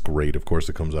it looks great. Of course,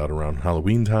 it comes out around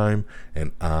Halloween time,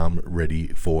 and I'm ready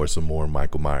for some more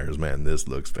Michael Myers, man. This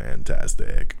looks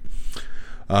fantastic.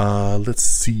 Let's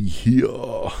see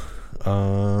here.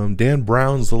 Dan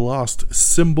Brown's The Lost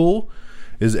Symbol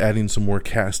is adding some more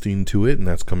casting to it, and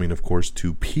that's coming, of course,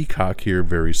 to Peacock here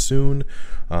very soon,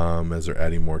 as they're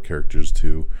adding more characters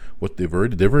to what they've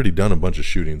already done a bunch of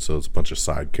shooting, so it's a bunch of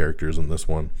side characters in this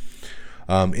one.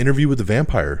 Interview with the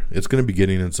Vampire, it's going to be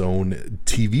getting its own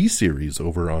TV series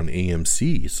over on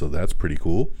AMC, so that's pretty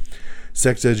cool.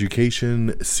 Sex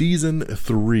Education Season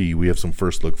 3. We have some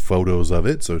first look photos of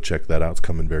it, so check that out. It's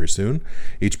coming very soon.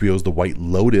 HBO's The White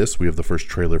Lotus. We have the first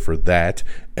trailer for that.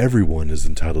 Everyone is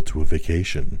entitled to a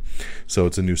vacation. So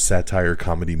it's a new satire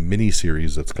comedy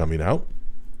miniseries that's coming out.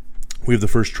 We have the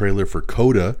first trailer for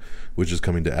Coda, which is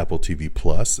coming to Apple TV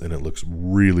Plus, and it looks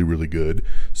really, really good.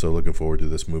 So looking forward to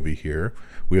this movie here.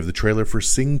 We have the trailer for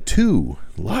Sing 2.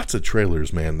 Lots of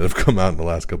trailers, man, that have come out in the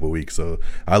last couple of weeks. So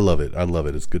I love it.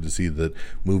 It's good to see that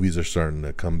movies are starting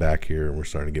to come back here, and we're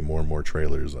starting to get more and more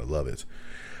trailers. I love it.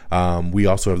 We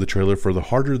also have the trailer for The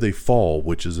Harder They Fall,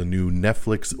 which is a new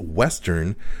Netflix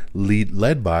Western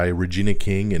led by Regina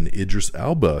King and Idris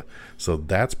Elba. So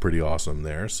that's pretty awesome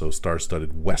there. So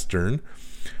star-studded Western.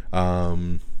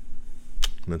 Let's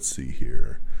see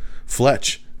here.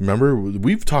 Fletch. Remember,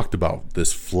 we've talked about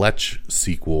this Fletch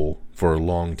sequel for a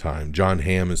long time. John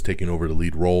Hamm is taking over the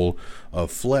lead role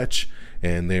of Fletch,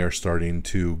 and they are starting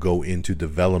to go into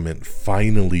development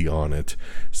finally on it.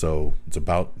 So it's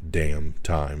about damn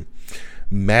time.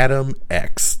 Madam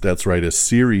X, that's right, a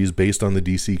series based on the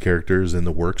DC characters in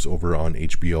the works over on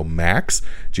HBO Max.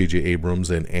 J.J. Abrams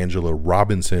and Angela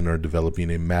Robinson are developing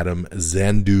a Madam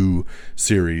Xandu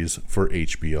series for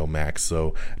HBO Max.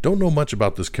 So don't know much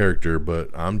about this character, but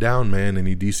I'm down, man.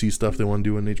 Any DC stuff they want to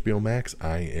do on HBO Max,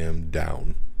 I am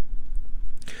down.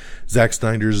 Zack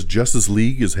Snyder's Justice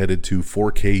League is headed to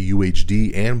 4K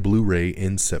UHD and Blu-ray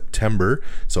in September,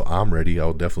 so I'm ready.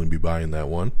 I'll definitely be buying that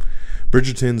one.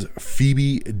 Bridgerton's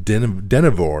Phoebe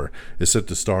Denevor is set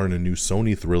to star in a new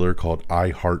Sony thriller called I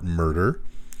Heart Murder.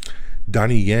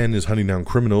 Donnie Yen is hunting down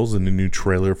criminals in the new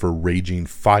trailer for Raging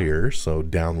Fire, so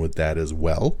down with that as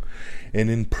well. And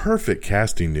in perfect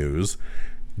casting news,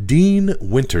 Dean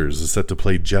Winters is set to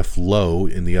play Jeff Lowe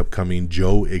in the upcoming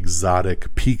Joe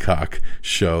Exotic Peacock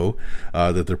show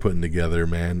that they're putting together,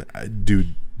 man.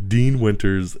 Dude, Dean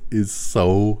Winters is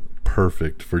so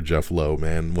perfect for Jeff Lowe,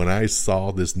 man. When I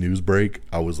saw this news break,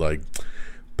 I was like,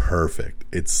 perfect.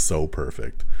 It's so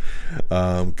perfect.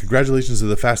 Congratulations to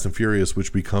the Fast and Furious,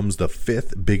 which becomes the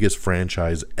 5th biggest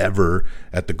franchise ever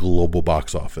at the global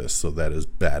box office. So that is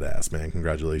badass, man.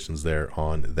 Congratulations there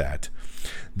on that.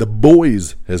 The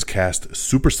Boys has cast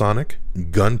Supersonic,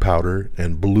 Gunpowder,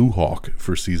 and Blue Hawk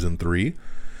for season 3.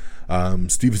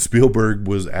 Steven Spielberg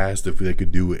was asked if they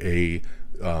could do a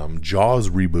Jaws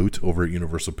reboot over at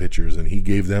Universal Pictures, and he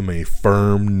gave them a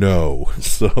firm no.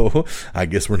 So I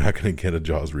guess we're not going to get a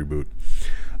Jaws reboot.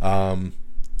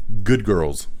 Good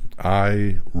Girls.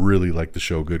 I really like the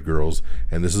show Good Girls,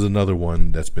 and this is another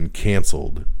one that's been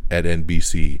canceled at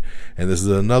NBC, and this is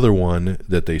another one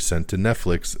that they sent to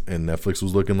Netflix, and Netflix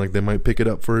was looking like they might pick it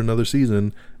up for another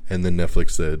season, and then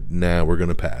Netflix said, nah, we're going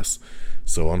to pass.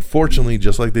 So unfortunately,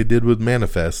 just like they did with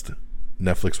Manifest,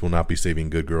 Netflix will not be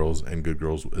saving Good Girls, and Good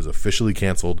Girls is officially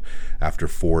canceled after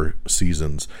 4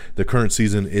 seasons. The current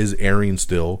season is airing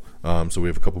still, so we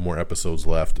have a couple more episodes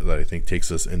left that I think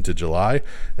takes us into July,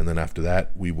 and then after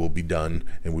that, we will be done,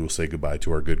 and we will say goodbye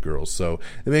to our Good Girls. So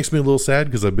it makes me a little sad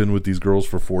because I've been with these girls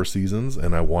for 4 seasons,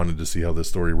 and I wanted to see how this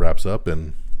story wraps up,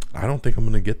 and I don't think I'm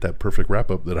going to get that perfect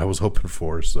wrap-up that I was hoping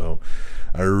for, so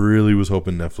I really was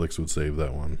hoping Netflix would save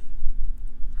that one.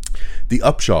 The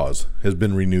Upshaws has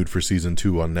been renewed for season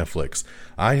 2 on Netflix.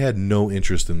 I had no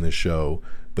interest in this show,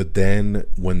 but then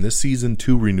when this season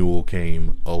 2 renewal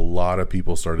came, a lot of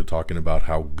people started talking about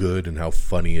how good and how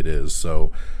funny it is.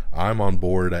 So I'm on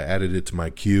board. I added it to my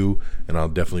queue, and I'll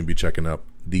definitely be checking up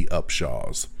The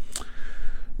Upshaws.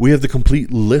 We have the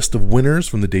complete list of winners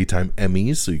from the Daytime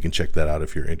Emmys, so you can check that out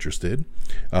if you're interested.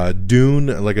 Dune,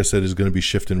 like I said, is going to be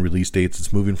shifting release dates.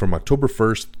 It's moving from October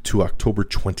 1st to October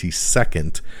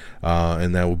 22nd,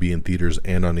 and that will be in theaters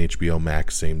and on HBO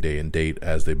Max, same day and date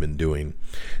as they've been doing.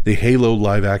 The Halo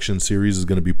live-action series is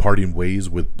going to be parting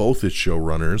ways with both its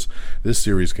showrunners. This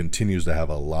series continues to have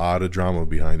a lot of drama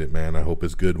behind it, man. I hope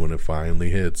it's good when it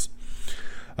finally hits.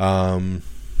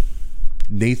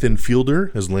 Nathan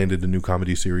Fielder has landed a new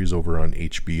comedy series over on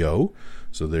HBO.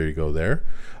 So there you go there.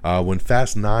 When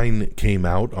Fast 9 came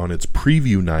out on its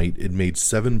preview night, it made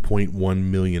 $7.1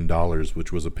 million,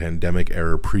 which was a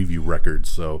pandemic-era preview record.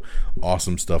 So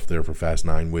awesome stuff there for Fast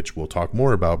 9, which we'll talk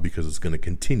more about because it's going to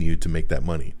continue to make that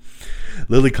money.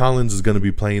 Lily Collins is going to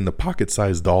be playing the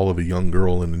pocket-sized doll of a young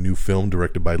girl in a new film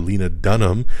directed by Lena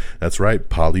Dunham. That's right,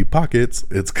 Polly Pockets.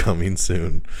 It's coming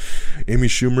soon. Amy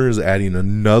Schumer is adding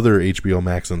another HBO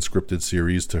Max unscripted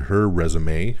series to her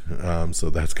resume, so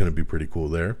that's going to be pretty cool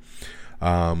there.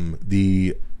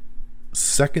 The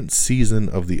second season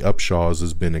of The Upshaws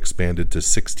has been expanded to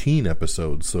 16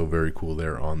 episodes, so very cool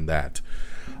there on that.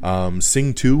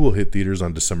 Sing 2 will hit theaters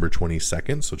on December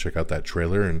 22nd, so check out that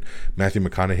trailer. And Matthew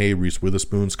McConaughey, Reese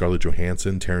Witherspoon, Scarlett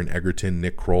Johansson, Taron Egerton,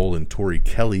 Nick Kroll, and Tori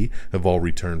Kelly have all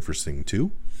returned for Sing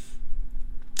 2.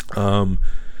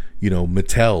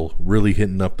 Mattel really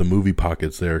hitting up the movie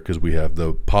pockets there because we have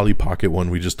the Polly Pocket one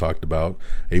we just talked about,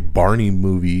 a Barney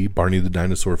movie, Barney the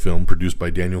Dinosaur film produced by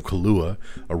Daniel Kaluuya,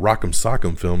 a Rock'em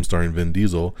Sock'em film starring Vin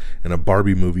Diesel, and a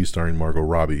Barbie movie starring Margot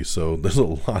Robbie. So there's a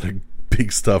lot of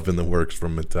big stuff in the works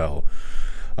from Mattel.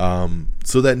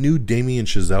 So that new Damien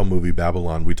Chazelle movie,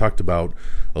 Babylon, we talked about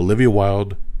Olivia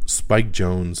Wilde, Spike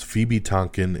Jonze, Phoebe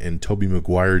Tonkin, and Tobey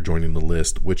Maguire joining the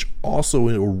list, which also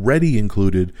already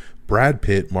included Brad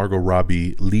Pitt, Margot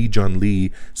Robbie, Lee Jun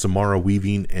Lee, Samara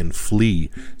Weaving, and Flea.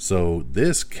 So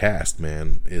this cast,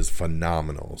 man, is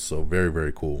phenomenal. So very,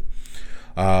 very cool.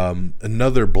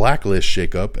 Another Blacklist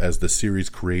shakeup as the series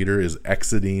creator is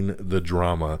exiting the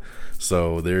drama.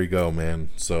 So there you go, man.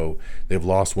 So they've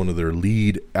lost one of their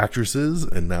lead actresses,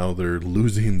 and now they're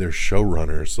losing their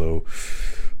showrunner. So,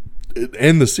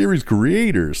 and the series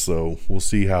creators. So we'll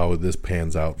see how this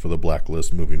pans out for the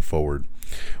Blacklist moving forward.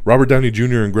 Robert Downey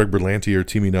Jr. and Greg Berlanti are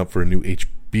teaming up for a new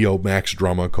HBO Max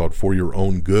drama called For Your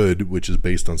Own Good, which is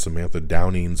based on Samantha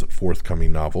Downing's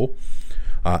forthcoming novel.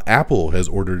 Apple has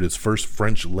ordered its first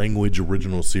French language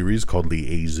original series called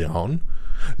Liaison.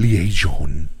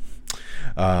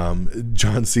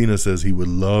 John Cena says he would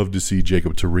love to see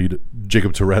Jacob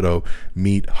Toretto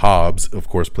meet Hobbs, of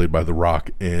course played by The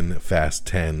Rock, in Fast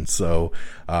 10. So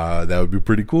that would be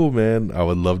pretty cool, man. I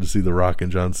would love to see The Rock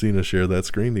and John Cena share that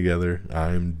screen together.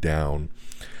 I'm down.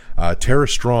 Tara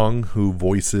Strong, who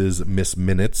voices Miss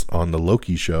Minutes on the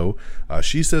Loki show,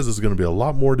 she says there's going to be a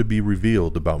lot more to be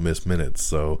revealed about Miss Minutes,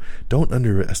 so don't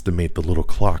underestimate the little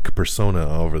clock persona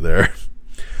over there.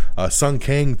 Sung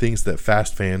Kang thinks that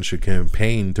Fast fans should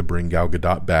campaign to bring Gal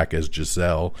Gadot back as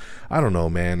Giselle. I don't know,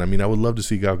 man. I mean, I would love to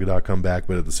see Gal Gadot come back,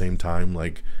 but at the same time,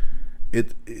 like,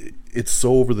 it's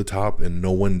so over the top and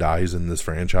no one dies in this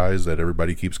franchise that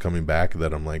everybody keeps coming back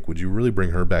that I'm like, would you really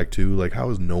bring her back too? Like, how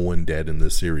is no one dead in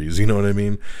this series? You know what I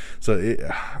mean? So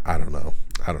I don't know.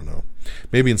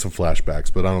 Maybe in some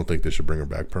flashbacks, but I don't think they should bring her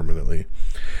back permanently.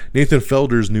 Nathan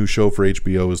Felder's new show for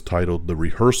HBO is titled The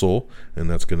Rehearsal, and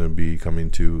that's going to be coming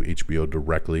to HBO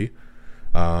directly.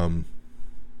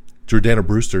 Jordana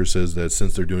Brewster says that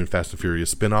since they're doing Fast and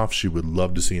Furious spinoffs, she would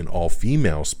love to see an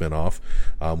all-female spinoff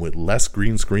with less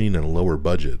green screen and a lower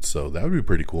budget. So that would be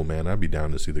pretty cool, man. I'd be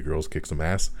down to see the girls kick some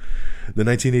ass. The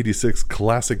 1986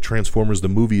 classic Transformers the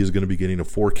movie is going to be getting a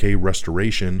 4K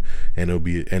restoration, and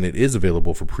it is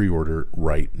available for pre-order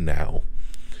right now.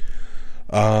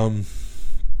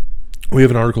 We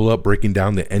have an article up breaking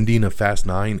down the ending of Fast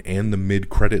 9 and the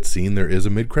mid-credit scene. There is a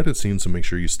mid-credit scene, so make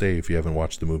sure you stay if you haven't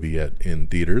watched the movie yet in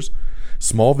theaters.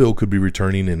 Smallville could be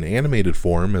returning in animated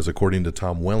form, as according to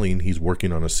Tom Welling, he's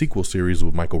working on a sequel series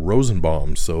with Michael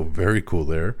Rosenbaum, so very cool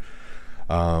there.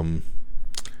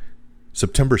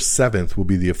 September 7th will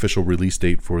be the official release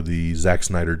date for the Zack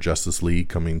Snyder Justice League,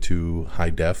 coming to high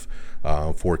def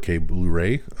 4K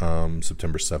Blu-ray,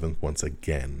 September 7th once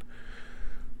again.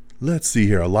 Let's see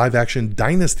here. A live-action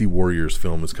Dynasty Warriors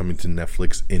film is coming to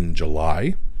Netflix in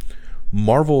July.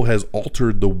 Marvel has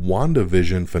altered the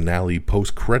WandaVision finale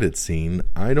post-credit scene.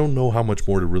 I don't know how much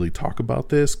more to really talk about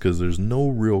this because there's no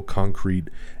real concrete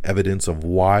evidence of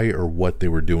why or what they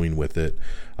were doing with it.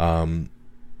 And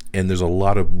there's a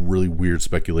lot of really weird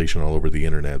speculation all over the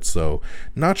internet. So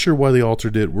not sure why they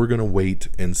altered it. We're going to wait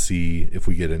and see if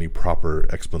we get any proper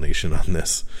explanation on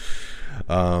this.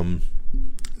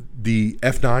 The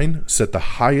F9 set the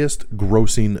highest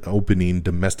grossing opening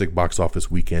domestic box office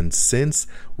weekend since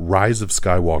Rise of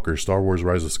Skywalker, Star Wars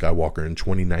Rise of Skywalker in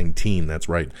 2019. That's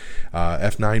right.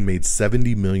 F9 made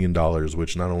 $70 million,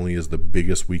 which not only is the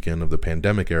biggest weekend of the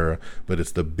pandemic era, but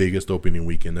it's the biggest opening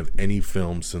weekend of any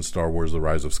film since Star Wars The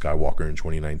Rise of Skywalker in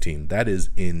 2019. That is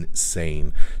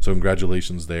insane. So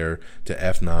congratulations there to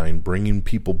F9, bringing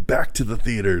people back to the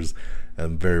theaters.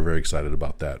 I'm very, very excited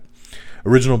about that.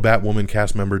 Original Batwoman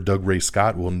cast member Doug Ray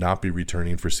Scott will not be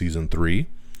returning for Season 3.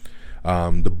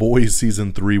 The Boys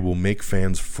Season 3 will make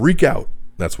fans freak out.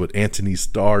 That's what Anthony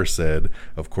Starr said.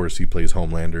 Of course, he plays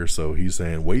Homelander, so he's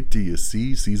saying, wait till you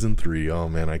see Season 3. Oh,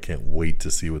 man, I can't wait to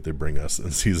see what they bring us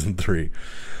in Season 3.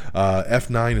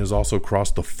 F9 has also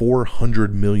crossed the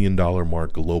 $400 million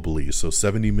mark globally. So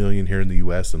 $70 million here in the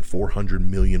U.S. and $400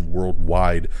 million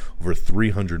worldwide, over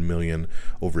 $300 million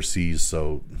overseas.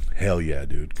 So hell yeah,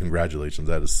 dude. Congratulations.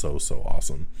 That is so, so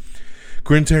awesome.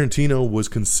 Quentin Tarantino was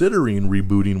considering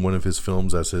rebooting one of his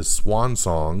films as his swan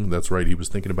song. That's right, he was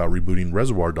thinking about rebooting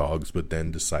Reservoir Dogs, but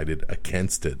then decided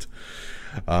against it.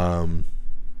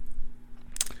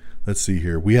 Let's see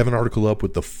here. We have an article up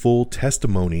with the full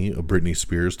testimony of Britney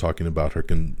Spears talking about her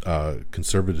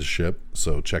conservatorship,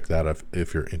 so check that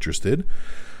if you're interested.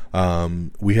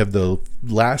 We have the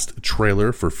last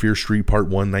trailer for Fear Street Part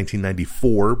 1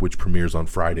 1994, which premieres on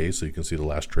Friday, so you can see the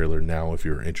last trailer now if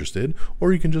you're interested,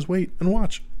 or you can just wait and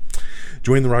watch.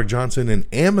 Dwayne The Rock Johnson and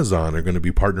Amazon are going to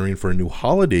be partnering for a new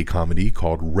holiday comedy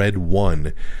called Red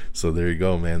One. So there you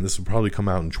go, man. This will probably come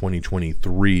out in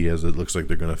 2023, as it looks like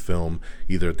they're going to film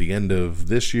either at the end of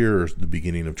this year or the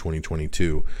beginning of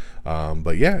 2022.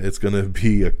 But yeah, it's going to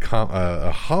be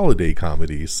a holiday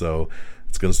comedy, so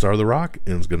it's going to star The Rock,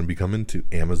 and it's going to be coming to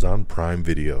Amazon Prime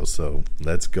Video. So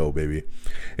let's go, baby.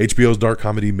 HBO's dark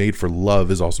comedy Made for Love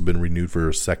has also been renewed for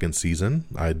a second season.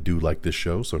 I do like this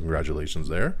show, so congratulations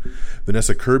there.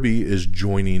 Vanessa Kirby is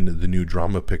joining the new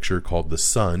drama picture called The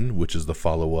Son, which is the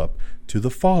follow-up to The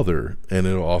Father, and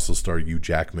it'll also star Hugh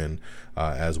Jackman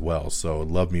as well. So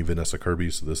love me Vanessa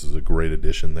Kirby, so this is a great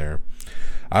addition there.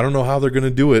 I don't know how they're going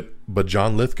to do it, but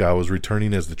John Lithgow is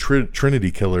returning as the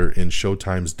Trinity Killer in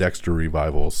Showtime's Dexter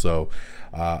revival. So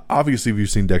obviously, if you've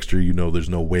seen Dexter, you know there's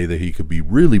no way that he could be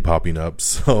really popping up.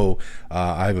 So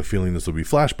I have a feeling this will be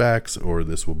flashbacks, or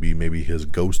this will be maybe his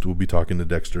ghost will be talking to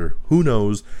Dexter. Who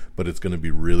knows? But it's going to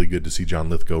be really good to see John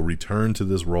Lithgow return to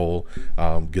this role,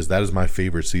 because that is my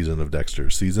favorite season of Dexter.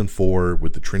 Season 4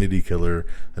 with the Trinity Killer,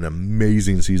 an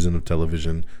amazing season of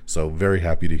television. So very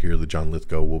happy to hear that John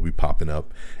Lithgow will be popping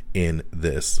up in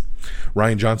this.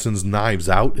 Rian Johnson's Knives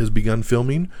Out has begun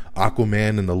filming.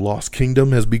 Aquaman and the Lost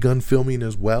Kingdom has begun filming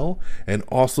as well. And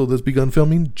also there's begun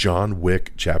filming John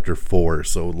Wick Chapter 4.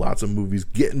 So lots of movies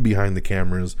getting behind the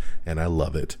cameras, and I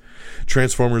love it.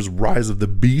 Transformers Rise of the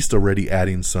Beast already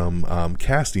adding some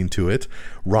casting to it.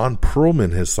 Ron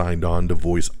Perlman has signed on to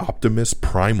voice Optimus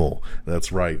Primal.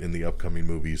 That's right, in the upcoming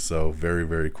movie. So very,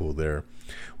 very cool there.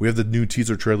 We have the new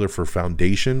teaser trailer for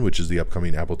Foundation, which is the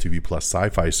upcoming Apple TV Plus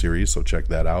sci-fi series, so check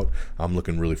that out. I'm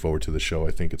looking really forward to the show.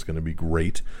 I think it's going to be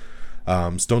great.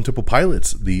 Stone Temple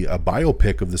Pilots, the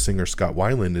biopic of the singer Scott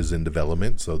Weiland, is in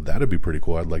development, so that'd be pretty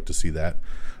cool. I'd like to see that.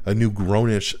 A new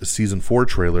Grownish Season 4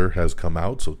 trailer has come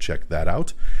out, so check that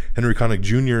out. Henry Connick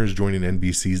Jr. is joining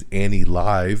NBC's Annie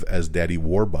Live as Daddy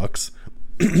Warbucks.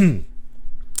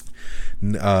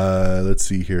 Let's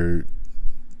see here.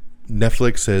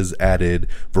 Netflix has added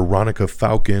Veronica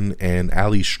Falcon and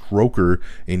Ali Stroker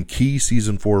in key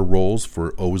season 4 roles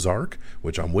for Ozark,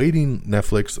 which I'm waiting.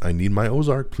 Netflix, I need my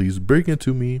Ozark. Please bring it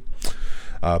to me.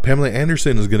 Pamela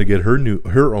Anderson is going to get her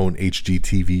own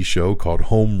HGTV show called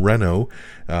Home Reno,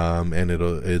 and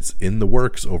it's in the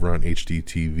works over on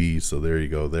HGTV. So there you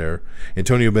go. There,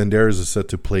 Antonio Banderas is set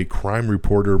to play crime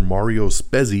reporter Mario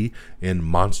Spezzi in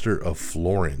Monster of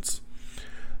Florence.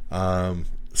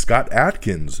 Scott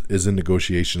Adkins is in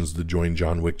negotiations to join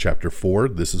John Wick Chapter 4.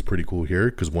 This is pretty cool here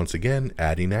because, once again,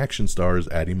 adding action stars,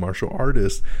 adding martial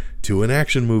artists to an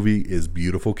action movie is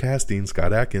beautiful casting.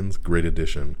 Scott Adkins, great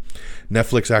addition.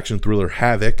 Netflix action thriller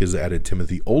Havoc has added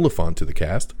Timothy Olyphant to the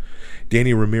cast.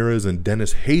 Danny Ramirez and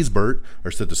Dennis Haysbert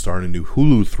are set to star in a new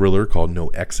Hulu thriller called No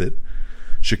Exit.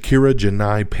 Shakira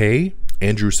Janai Pei,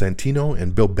 Andrew Santino,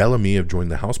 and Bill Bellamy have joined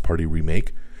the House Party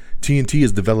remake. TNT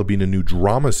is developing a new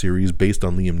drama series based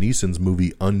on Liam Neeson's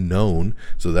movie Unknown,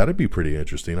 so that'd be pretty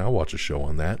interesting. I'll watch a show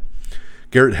on that.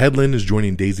 Garrett Hedlund is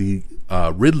joining Daisy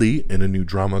Ridley in a new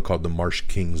drama called The Marsh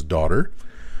King's Daughter.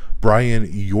 Brian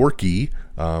Yorkie,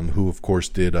 who of course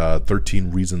did 13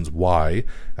 Reasons Why,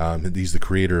 he's the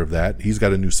creator of that. He's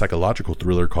got a new psychological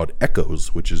thriller called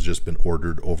Echoes, which has just been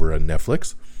ordered over on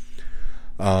Netflix.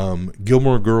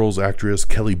 Gilmore Girls actress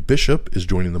Kelly Bishop is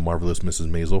joining The Marvelous Mrs.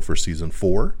 Maisel for season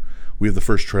 4. We have the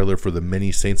first trailer for The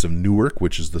Many Saints of Newark,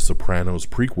 which is the Sopranos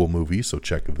prequel movie, so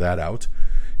check that out.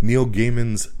 Neil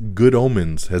Gaiman's Good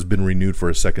Omens has been renewed for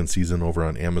a second season over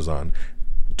on Amazon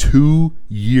 2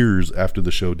 years after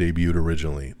the show debuted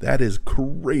originally. That is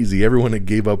crazy. Everyone that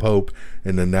gave up hope,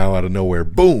 and then now out of nowhere,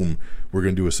 boom, we're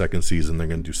going to do a second season. They're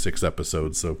going to do 6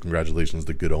 episodes, so congratulations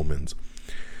to Good Omens.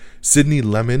 Sydney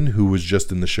Lemon, who was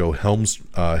just in the show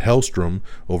Hellstrom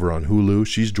over on Hulu,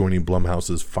 she's joining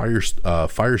Blumhouse's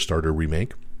Firestarter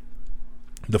remake.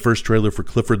 The first trailer for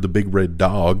Clifford the Big Red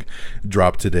Dog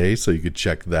dropped today, so you could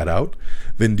check that out.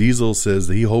 Vin Diesel says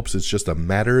that he hopes it's just a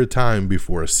matter of time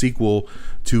before a sequel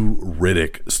to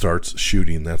Riddick starts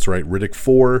shooting. That's right, Riddick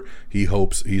 4. He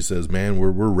says, man,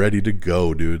 we're ready to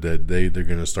go, dude. That they're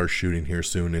going to start shooting here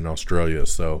soon in Australia.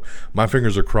 So my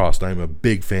fingers are crossed. I'm a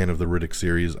big fan of the Riddick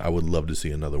series. I would love to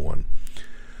see another one.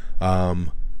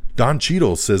 Don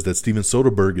Cheadle says that Steven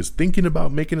Soderbergh is thinking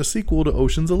about making a sequel to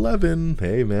Ocean's 11.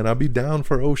 Hey, man, I'll be down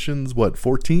for Ocean's,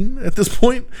 14 at this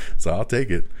point? So I'll take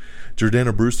it.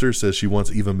 Jordana Brewster says she wants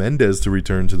Eva Mendes to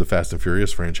return to the Fast and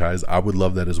Furious franchise. I would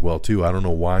love that as well, too. I don't know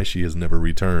why she has never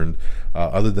returned.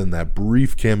 Other than that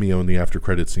brief cameo in the after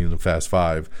credits scene of Fast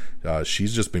 5,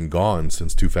 she's just been gone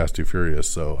since Too Fast, Too Furious.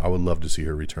 So I would love to see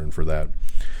her return for that.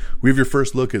 We have your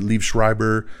first look at Liev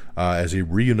Schreiber as he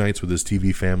reunites with his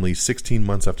TV family 16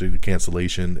 months after the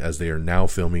cancellation, as they are now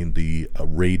filming the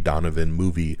Ray Donovan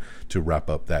movie to wrap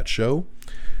up that show.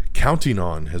 Counting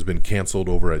On has been canceled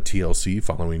over at TLC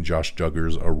following Josh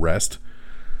Duggar's arrest.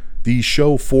 The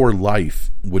show For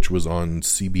Life, which was on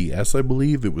CBS, I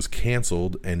believe, it was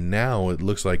canceled, and now it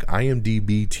looks like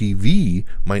IMDb TV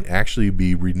might actually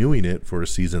be renewing it for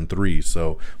season 3.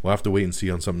 So we'll have to wait and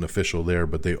see on something official there,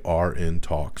 but they are in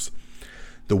talks.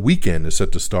 The Weeknd is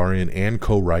set to star in and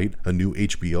co-write a new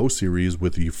HBO series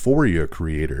with Euphoria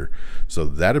creator. So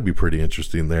that'd be pretty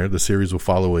interesting there. The series will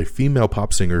follow a female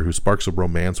pop singer who sparks a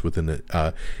romance with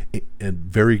a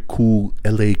very cool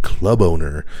LA club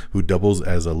owner who doubles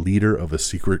as a leader of a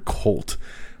secret cult.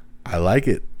 I like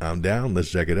it. I'm down.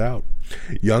 Let's check it out.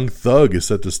 Young Thug is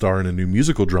set to star in a new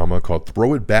musical drama called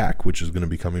Throw It Back, which is going to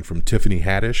be coming from Tiffany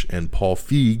Haddish and Paul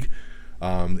Feig.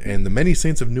 And The Many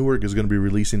Saints of Newark is going to be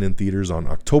releasing in theaters on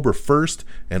October 1st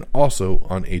and also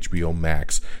on HBO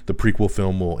Max. The prequel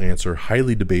film will answer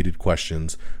highly debated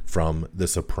questions from The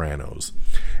Sopranos.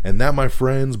 And that, my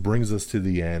friends, brings us to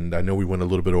the end. I know we went a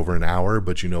little bit over an hour,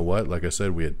 but you know what? Like I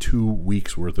said, we had 2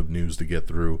 weeks worth of news to get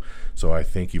through. So I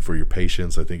thank you for your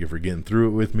patience. I thank you for getting through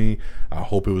it with me. I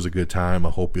hope it was a good time. I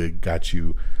hope it got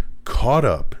you caught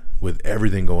up with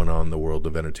everything going on in the world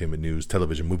of entertainment news,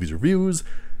 television, movies, reviews,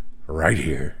 right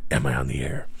here. Am I on the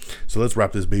Air? So let's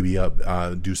wrap this baby up,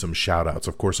 do some shout outs.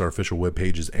 Of course, our official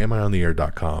webpage is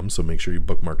amiontheair.com, so make sure you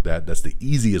bookmark that. That's the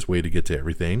easiest way to get to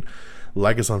everything.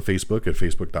 Like us on Facebook at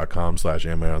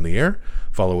facebook.com/amiontheair.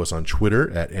 Follow us on Twitter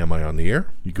at amiontheair.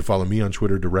 You can follow me on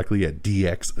Twitter directly at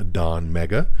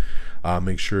dxdonmega.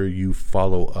 Make sure you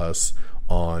follow us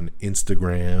on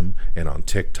Instagram and on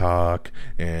TikTok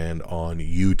and on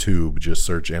YouTube. Just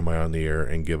search Am I on the Air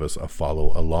and give us a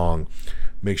follow along.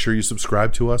 Make sure you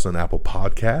subscribe to us on Apple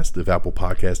Podcast. If Apple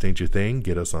Podcast ain't your thing,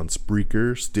 get us on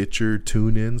Spreaker, Stitcher,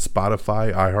 TuneIn,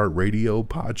 Spotify, iHeartRadio,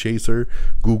 Podchaser,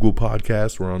 Google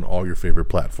Podcasts. We're on all your favorite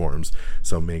platforms,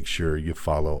 so make sure you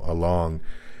follow along.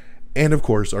 And of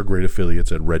course, our great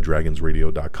affiliates at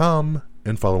reddragonsradio.com,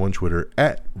 and follow on Twitter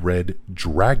at Red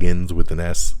Dragons with an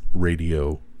S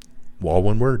Radio. All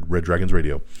one word, Red Dragons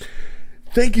Radio.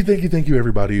 Thank you,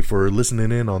 everybody, for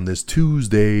listening in on this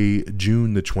Tuesday,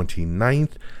 June the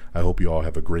 29th. I hope you all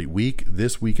have a great week.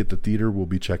 This week at the theater, we'll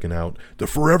be checking out The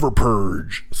Forever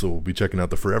Purge. So we'll be checking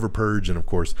out The Forever Purge and, of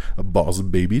course, Boss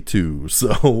Baby 2.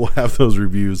 So we'll have those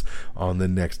reviews on the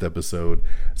next episode.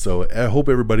 So I hope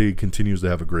everybody continues to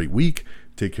have a great week.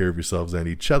 Take care of yourselves and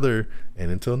each other.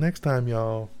 And until next time,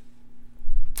 y'all.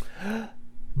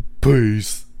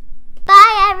 Peace.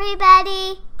 Bye,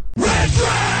 everybody. Red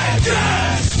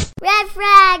Dragons! Red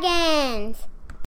Dragons!